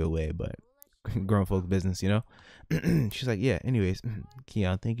to, shoo you away, but grown folk business, you know? She's like, yeah, anyways,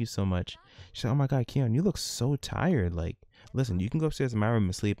 Keon, thank you so much. She's like, oh my God, Keon, you look so tired. Like, listen, you can go upstairs to my room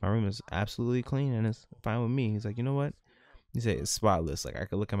and sleep. My room is absolutely clean and it's fine with me. He's like, you know what? You say it's spotless. Like I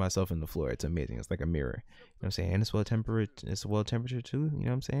could look at myself in the floor. It's amazing. It's like a mirror. You know what I'm saying? And it's well tempered. It's well temperature too. You know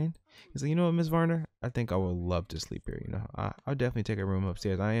what I'm saying? He's like, you know what, Miss Varner? I think I would love to sleep here. You know, I'll definitely take a room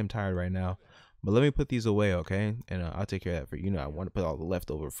upstairs. I am tired right now, but let me put these away, okay? And I'll take care of that for you. You know, I want to put all the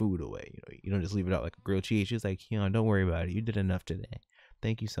leftover food away. You know, you don't just leave it out like a grilled cheese. She's like, Keon, don't worry about it. You did enough today.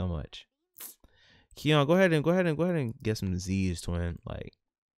 Thank you so much. Keon, go ahead and get some Z's, twin. Like,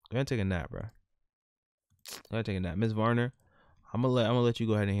 go ahead and take a nap, bro. Go ahead and take a nap, Miss Varner. I'm gonna let you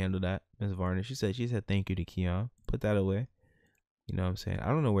go ahead and handle that, Miss Varner. She said thank you to Keon. Put that away. You know what I'm saying? I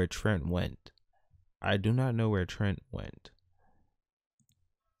don't know where Trent went. I do not know where Trent went.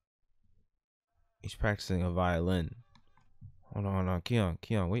 He's practicing a violin. Hold on, Keon,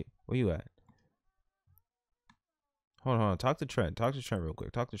 wait, where you at? Hold on, talk to Trent real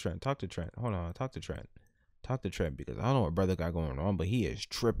quick. Talk to Trent. Hold on, talk to Trent because I don't know what brother got going on, but he is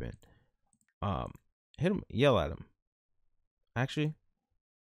tripping. Hit him, yell at him. Actually,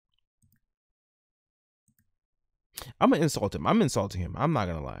 I'm gonna insult him. I'm insulting him. I'm not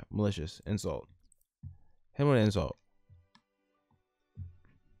gonna lie. Malicious insult. Hit him with an insult.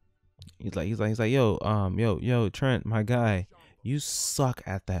 He's like, yo, Trent, my guy, you suck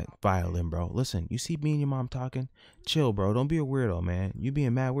at that violin, bro. Listen, you see me and your mom talking? Chill, bro. Don't be a weirdo, man. You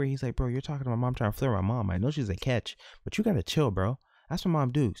being mad weird. He's like, bro, you're talking to my mom trying to flirt with my mom. I know she's a catch, but you gotta chill, bro. That's what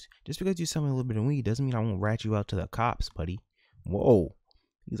mom does. Just because you sell me a little bit of weed doesn't mean I won't rat you out to the cops, buddy. Whoa.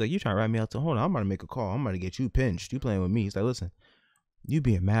 He's like, you trying to rat me out to, hold on, I'm about to make a call. I'm about to get you pinched. You playing with me. He's like, listen, you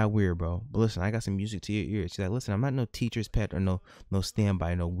being mad weird, bro. But listen, I got some music to your ears. She's like, listen, I'm not no teacher's pet or no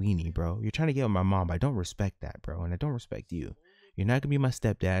standby, no weenie, bro. You're trying to get with my mom. I don't respect that, bro. And I don't respect you. You're not gonna be my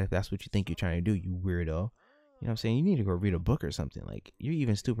stepdad if that's what you think you're trying to do, you weirdo. You know what I'm saying? You need to go read a book or something. Like, you're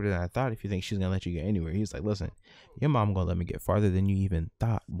even stupider than I thought if you think she's gonna let you get anywhere. He's like, listen, your mom gonna let me get farther than you even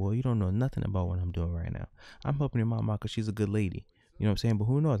thought. Boy, you don't know nothing about what I'm doing right now. I'm helping your mom out because she's a good lady. You know what I'm saying? But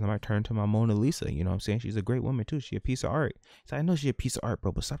who knows? I might turn to my Mona Lisa. You know what I'm saying? She's a great woman too. She a piece of art. He's like, I know she a piece of art,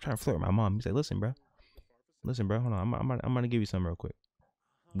 bro, but stop trying to flirt with my mom. He's like, listen, bro. Hold on. I'm gonna give you some real quick.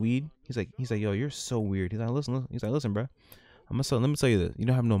 Weed. He's like, yo, you're so weird. He's like, listen. He's like, listen, bro. Let me tell you this. You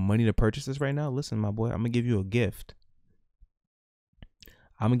don't have no money to purchase this right now. Listen, my boy. I'm gonna give you a gift.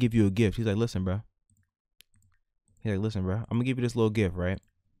 He's like, listen, bro. I'm gonna give you this little gift, right?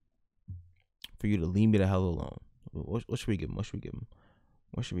 For you to leave me the hell alone. What should we give him? Should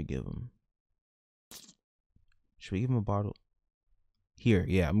we give him a bottle? Here,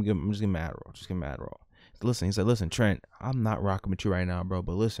 yeah, I'm just giving him Adderall. Listen, he's like, listen, Trent, I'm not rocking with you right now, bro.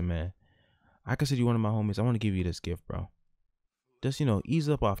 But listen, man, I consider you one of my homies. I want to give you this gift, bro. Just, you know, ease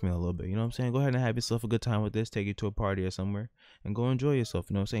up off me a little bit. You know what I'm saying? Go ahead and have yourself a good time with this. Take you to a party or somewhere and go enjoy yourself.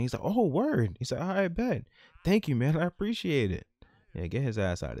 You know what I'm saying? He's like, oh, word. He's like, all right, bet. Thank you, man. I appreciate it. Yeah, get his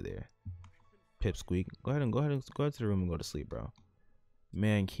ass out of there. Pipsqueak. Go ahead to the room and go to sleep, bro.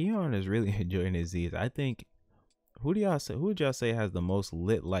 Man, Keon is really enjoying his Z's. I think, who would y'all say has the most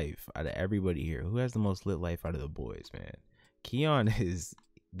lit life out of everybody here? Who has the most lit life out of the boys, man? Keon is,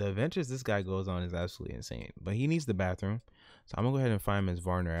 the adventures this guy goes on is absolutely insane. But he needs the bathroom. So I'm going to go ahead and find Ms.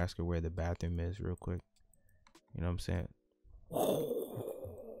 Varner, ask her where the bathroom is real quick. You know what I'm saying?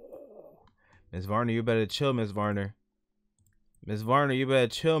 Ms. Varner, you better chill, Ms. Varner. Ms. Varner, you better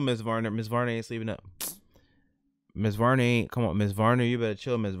chill, Ms. Varner. Ms. Varner ain't sleeping up. Ms. Varner ain't, come on, Ms. Varner, you better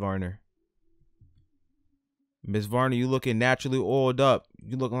chill, Ms. Varner. Ms. Varner, you looking naturally oiled up.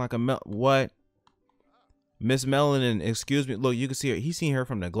 You looking like a what? Miss Melanin, excuse me. Look, you can see her. He seen her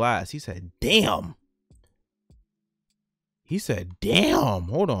from the glass. He said, damn.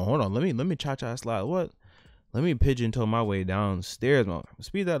 Hold on. Let me cha-cha slide. What? Let me pigeon toe my way downstairs, man.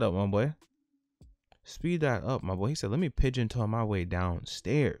 Speed that up, my boy. He said, let me pigeon toe my way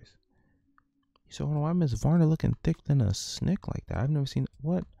downstairs. He said, hold on, why Miss Varner looking thick than a snick like that? I've never seen,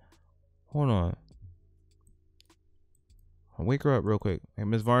 what? Hold on. I'll wake her up real quick. Hey,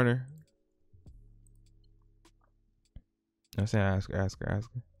 Miss Varner. I said, ask her. You know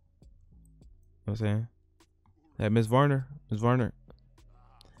what I'm saying? Hey, Miss Varner, you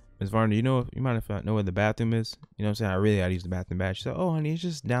know, you mind if I know where the bathroom is? You know what I'm saying? I really gotta use the bathroom bad. She said, oh, honey, it's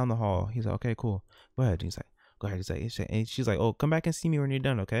just down the hall. He's like, okay, cool. Go ahead. He's like, go ahead. And she's like, oh, come back and see me when you're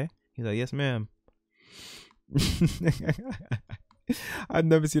done, okay? He's like, yes, ma'am. I've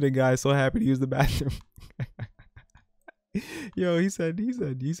never seen a guy so happy to use the bathroom. Yo, he said,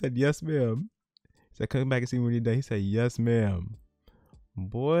 yes, ma'am. He said, come back and see me when you're done. He said, yes, ma'am.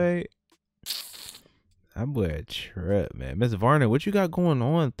 Boy, that boy a trip, man. Miss Varner, what you got going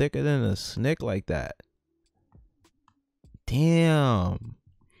on thicker than a snick like that? Damn.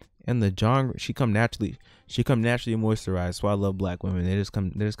 And the John, she come naturally moisturized. So I love black women. They just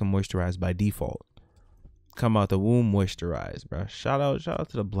come moisturized by default. Come out the womb moisturized, bro. Shout out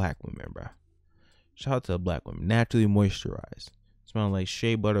to the black women, bro. Shout out to the black women. Naturally moisturized. Smelling like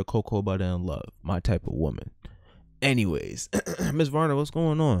shea butter, cocoa butter, and love. My type of woman. Anyways, Miss Varner, what's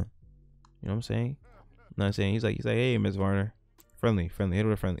going on? You know what I'm saying? You know what I'm saying? He's like, hey, Miss Varner. Friendly. Hit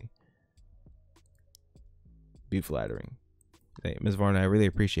her friendly. Be flattering. Hey, Miss Varner, I really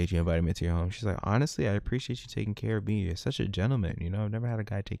appreciate you inviting me to your home. She's like, honestly, I appreciate you taking care of me. You're such a gentleman. You know, I've never had a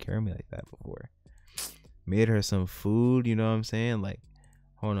guy take care of me like that before. Made her some food, you know what I'm saying? Like,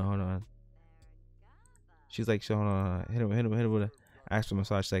 hold on. She's like, hold on. Hit him with a extra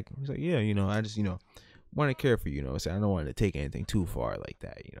massage. He's like, yeah, you know, I just, you know, want to care for you, you know. So I don't want to take anything too far like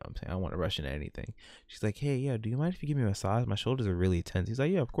that, you know what I'm saying? I don't want to rush into anything. She's like, hey, yeah, do you mind if you give me a massage? My shoulders are really tense. He's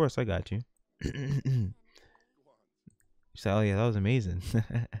like, yeah, of course, I got you. She's like, oh yeah, that was amazing.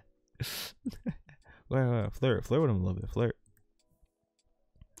 Wait, flirt with him a little bit, flirt.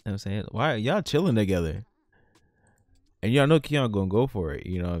 You know what I'm saying? Why y'all chilling together? And y'all know Keon gonna go for it,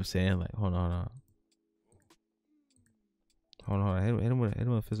 you know what I'm saying? Like, hold on. Hit him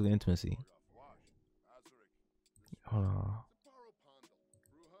with physical intimacy. Hold on.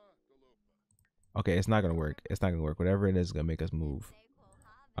 Okay, it's not gonna work. Whatever it is gonna make us move.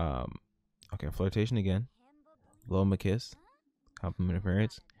 Okay, flirtation again. Blow him a kiss. Compliment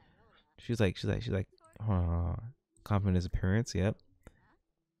appearance. She's like, hold on. Compliment his appearance. Yep.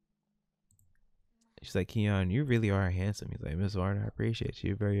 She's like, Keon, you really are handsome. He's like, Miss Varner, I appreciate you.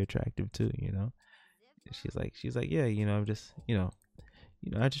 You're very attractive too, you know. She's like, yeah, you know, I'm just, you know,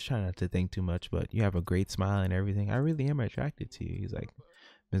 I just try not to think too much, but you have a great smile and everything. I really am attracted to you. He's like,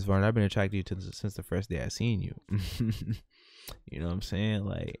 Miss Varner, I've been attracted to you since the first day I seen you. You know what I'm saying?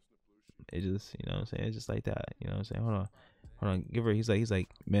 Like, it just, you know what I'm saying? It's just like that. You know what I'm saying? Hold on. Give her. He's like,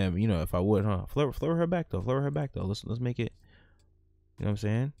 ma'am, you know, if I would, flirt her back though. Let's make it. You know what I'm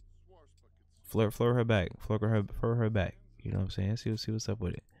saying? Flirt her back. Flirt her back. You know what I'm saying? See what's up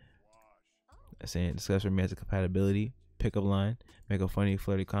with it. Saying discuss romantic compatibility, pickup line, make a funny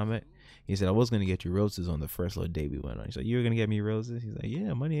flirty comment. He said, I was gonna get you roses on the first little date we went on. He's like, you were gonna get me roses? He's like,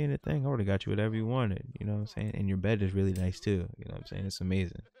 yeah, money ain't a thing. I would have got you whatever you wanted. You know what I'm saying? And your bed is really nice too. You know what I'm saying? It's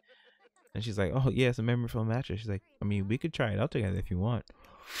amazing. And she's like, oh yeah, it's a memory foam mattress. She's like, I mean, we could try it out together if you want.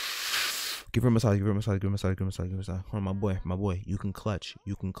 Give her a massage. Hold on, my boy. You can clutch.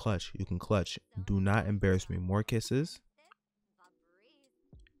 Do not embarrass me. More kisses.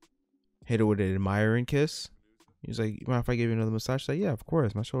 Hit her with an admiring kiss. He's like, you mind if I give you another massage? She's like, yeah, of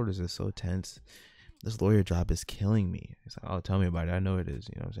course. My shoulders are so tense. This lawyer job is killing me. He's like, oh, tell me about it. I know it is.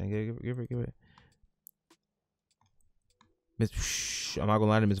 You know what I'm saying? Give it. I'm not gonna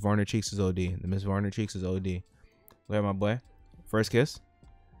lie to Miss Varner cheeks is OD. The Miss Varner cheeks is OD. Look at my boy. First kiss.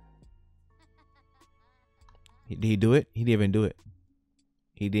 Did he do it? He didn't even do it.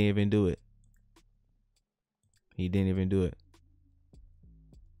 He didn't even do it.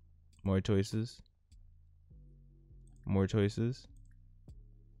 More choices.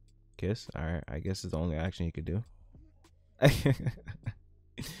 Kiss. Alright, I guess it's the only action you could do. I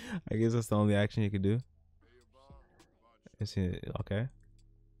guess that's the only action you could do. Okay.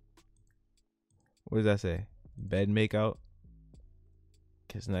 What does that say? Bed makeout.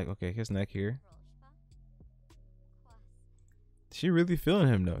 Kiss neck. Okay, kiss neck here. She really feeling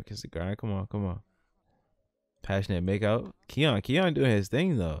him though. Kiss the guy. Come on. Passionate makeout. Keon doing his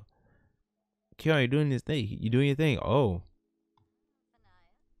thing though. Keon, you doing his thing. You doing your thing. Oh.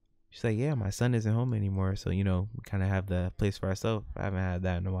 She's like, yeah, my son isn't home anymore, so you know, we kind of have the place for ourselves. I haven't had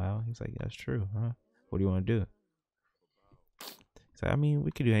that in a while. He's like, that's true, huh? What do you want to do? He's like, I mean,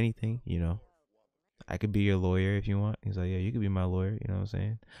 we could do anything, you know. I could be your lawyer if you want. He's like, yeah, you could be my lawyer. You know what I'm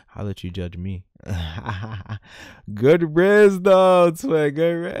saying? I'll let you judge me. Good riz though, twin.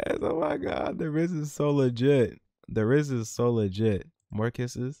 Good riz. Oh my God, the riz is so legit. More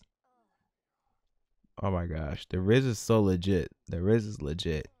kisses. Oh my gosh, the riz is so legit. This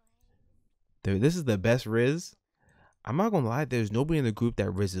is the best riz. I'm not gonna lie, there's nobody in the group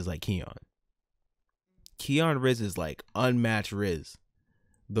that riz is like Keon. Keon riz is like unmatched riz.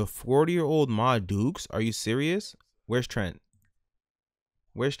 The 40-year-old Ma Dukes? Are you serious? Where's Trent?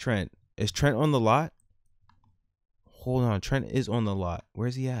 Is Trent on the lot? Hold on, Trent is on the lot.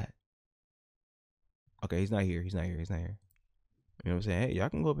 Where's he at? Okay, he's not here. You know what I'm saying? Hey, y'all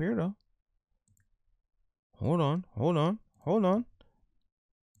can go up here though. Hold on.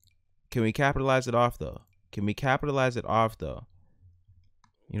 Can we capitalize it off though? You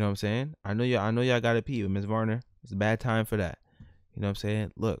know what I'm saying? I know y'all gotta pee with Miss Varner. It's a bad time for that. You know what I'm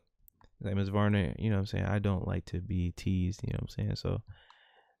saying? Look, like Miss Varner, you know what I'm saying? I don't like to be teased, you know what I'm saying? So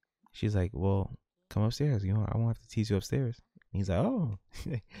she's like, well, come upstairs. You know, I won't have to tease you upstairs. He's like, oh,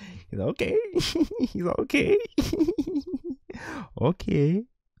 he's like, okay. He's like, okay. Okay.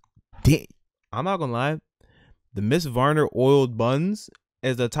 Damn. I'm not gonna lie. The Miss Varner oiled buns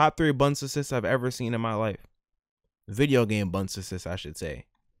is the top 3 bun assists I've ever seen in my life. Video game bun assists, I should say.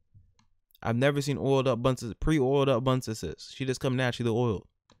 I've never seen oiled up buns, pre-oiled up bun assists. She just come naturally oiled.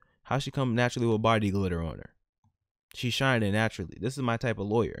 How she come naturally with body glitter on her? She's shining naturally. This is my type of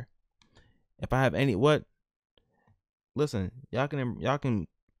lawyer. If I have any, what? Listen, y'all can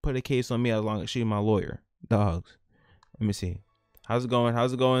put a case on me as long as she's my lawyer. Dogs. Let me see. How's it going?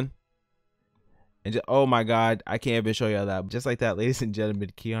 How's it going? And just, oh my God, I can't even show y'all that. Just like that, ladies and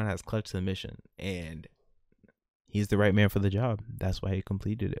gentlemen, Keon has clutch submission, and he's the right man for the job. That's why he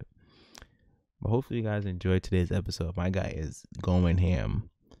completed it. But hopefully you guys enjoyed today's episode. My guy is going ham.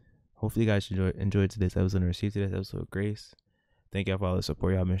 Hopefully you guys enjoyed today's episode and received today's episode with grace. Thank y'all for all the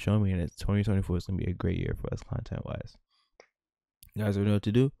support y'all been showing me, and it's 2024 is gonna be a great year for us content wise. You guys already know what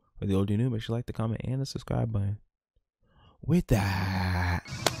to do. For the old and new, make sure you like the comment and the subscribe button. With that.